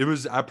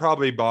 I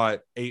probably bought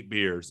 8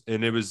 beers,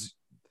 and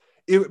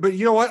but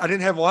you know what? I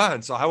didn't have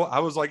line, so I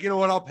was like, you know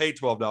what? I'll pay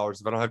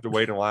 $12 if I don't have to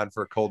wait in line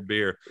for a cold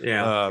beer.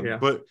 Yeah.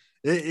 But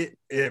it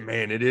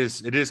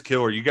is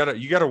killer. You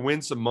gotta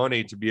win some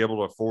money to be able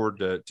to afford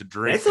to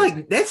drink.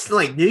 That's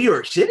like New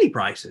York City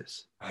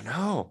prices. I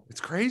know,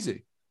 it's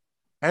crazy,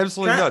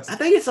 absolutely nuts. I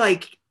think it's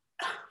like.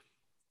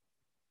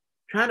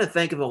 Trying to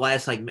think of the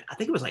last, I think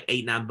it was like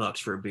 $8-9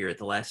 for a beer at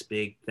the last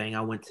big thing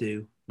I went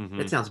to. Mm-hmm.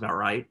 That sounds about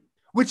right.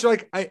 Which, I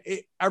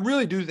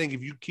really do think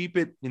if you keep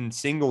it in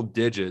single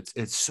digits,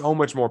 it's so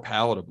much more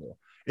palatable.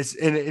 It's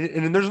and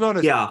there's not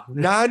a $9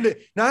 and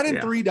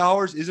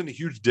 $3 isn't a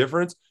huge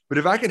difference. But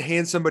if I can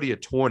hand somebody a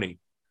 20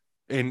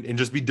 and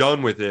just be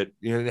done with it,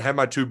 have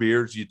my 2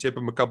 beers, you tip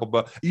them a couple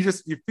bucks,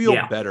 you feel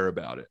better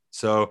about it.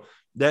 So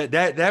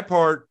that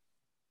part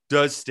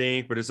does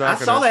stink, but it's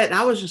not. I saw that and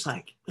I was just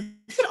like,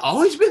 has it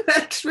always been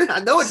that expensive? I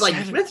know it's like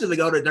expensive to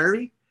go to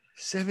Derby.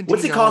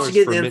 What's it cost to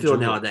get in the infield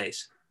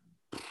nowadays?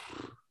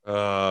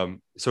 So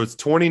it's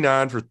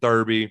 $29 for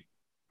Derby.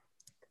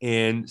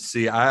 And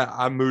see,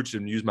 I mooch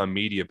and use my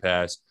media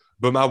pass,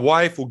 but my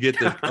wife will get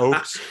the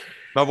Oaks.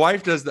 My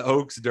wife does the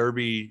Oaks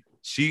Derby.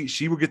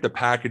 She will get the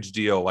package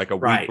deal like a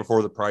week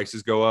before the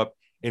prices go up,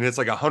 and it's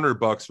like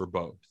 $100 for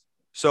both.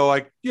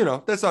 So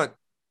that's not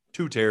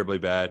too terribly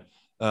bad.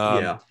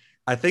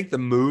 I think the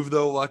move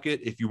though,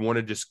 Luckett, if you want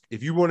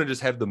to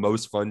just have the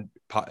most fun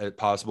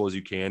possible as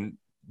you can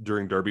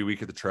during Derby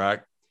week at the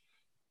track,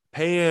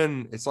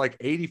 paying it's like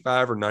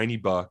 $85 or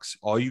 $90,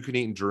 all you can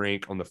eat and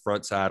drink on the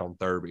front side on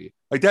Derby.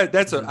 Like that.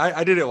 That's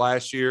I did it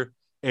last year,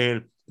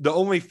 and the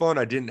only fun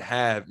I didn't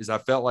have is I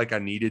felt like I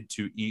needed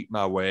to eat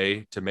my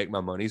way to make my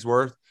money's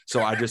worth.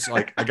 So I just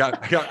like I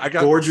got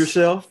gorge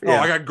yourself. Oh,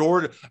 I got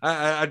gored.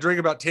 I drank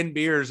about 10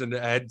 beers and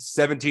I had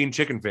 17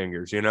 chicken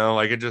fingers.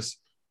 Like it just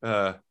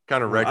kind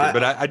of wrecked it.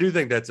 But I do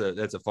think that's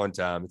a fun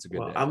time. It's a good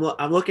day.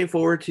 I'm looking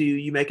forward to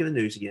you making the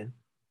news again.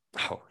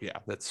 Oh yeah,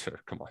 that's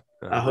come on.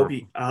 I hope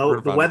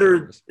the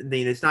weather. I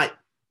mean, it's not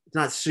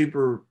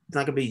super. It's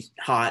not going to be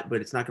hot, but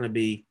it's not going to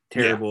be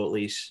terrible at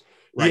least.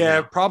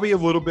 Now. Probably a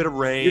little bit of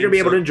rain. You're gonna be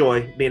able to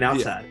enjoy being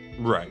outside.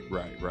 Yeah.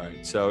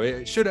 Right. So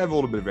it should have a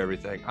little bit of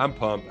everything. I'm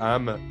pumped.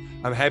 I'm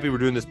happy we're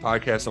doing this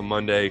podcast on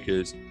Monday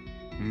because,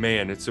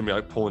 man, it's gonna be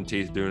like pulling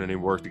teeth doing any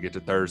work to get to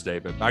Thursday.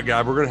 But my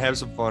God, we're gonna have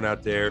some fun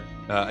out there,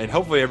 and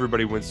hopefully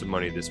everybody wins some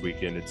money this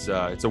weekend. It's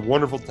a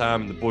wonderful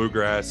time in the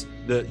bluegrass.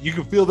 You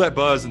can feel that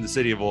buzz in the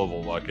city of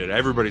Louisville. Like it,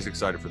 everybody's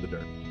excited for the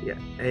Derby. Yeah.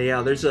 Hey,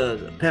 there's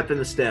a pep in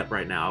the step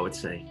right now. I would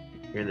say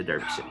here in the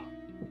Derby City.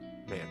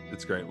 Man,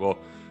 that's great. Well,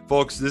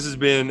 folks, this has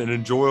been an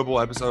enjoyable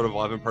episode of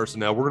 11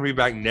 Personnel. We're going to be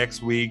back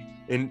next week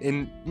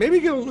and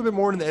maybe get a little bit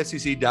more into the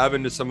SEC, dive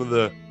into some of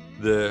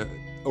the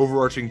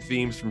overarching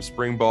themes from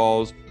spring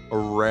balls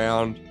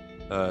around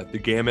the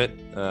gamut.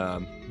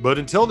 But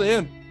until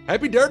then,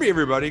 happy Derby,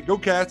 everybody. Go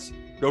Cats,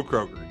 go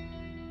Kroger.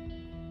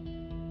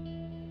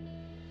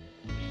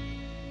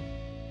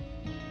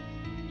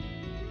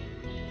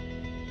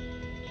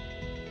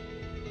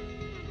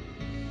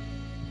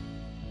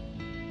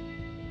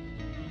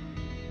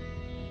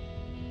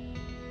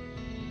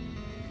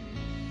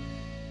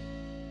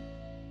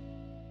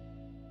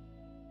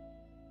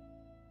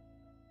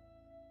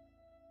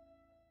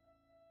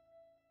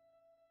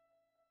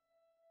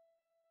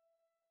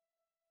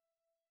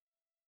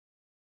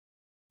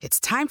 It's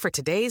time for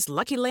today's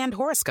Lucky Land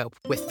horoscope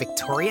with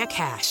Victoria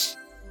Cash.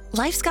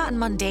 Life's gotten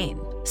mundane,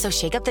 so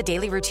shake up the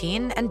daily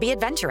routine and be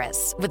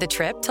adventurous with a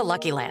trip to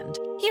Lucky Land.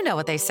 You know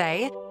what they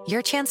say,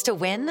 your chance to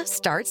win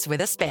starts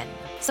with a spin.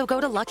 So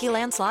go to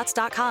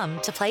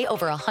LuckyLandSlots.com to play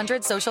over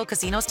 100 social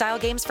casino-style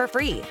games for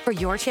free for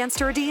your chance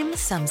to redeem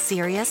some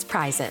serious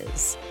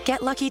prizes.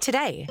 Get lucky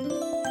today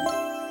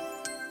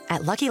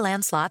at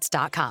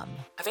LuckyLandSlots.com.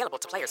 Available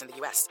to players in the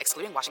U.S.,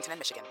 excluding Washington and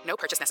Michigan. No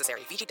purchase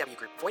necessary. VGW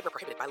Group. Void where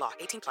prohibited by law.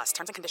 18+.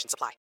 Terms and conditions apply.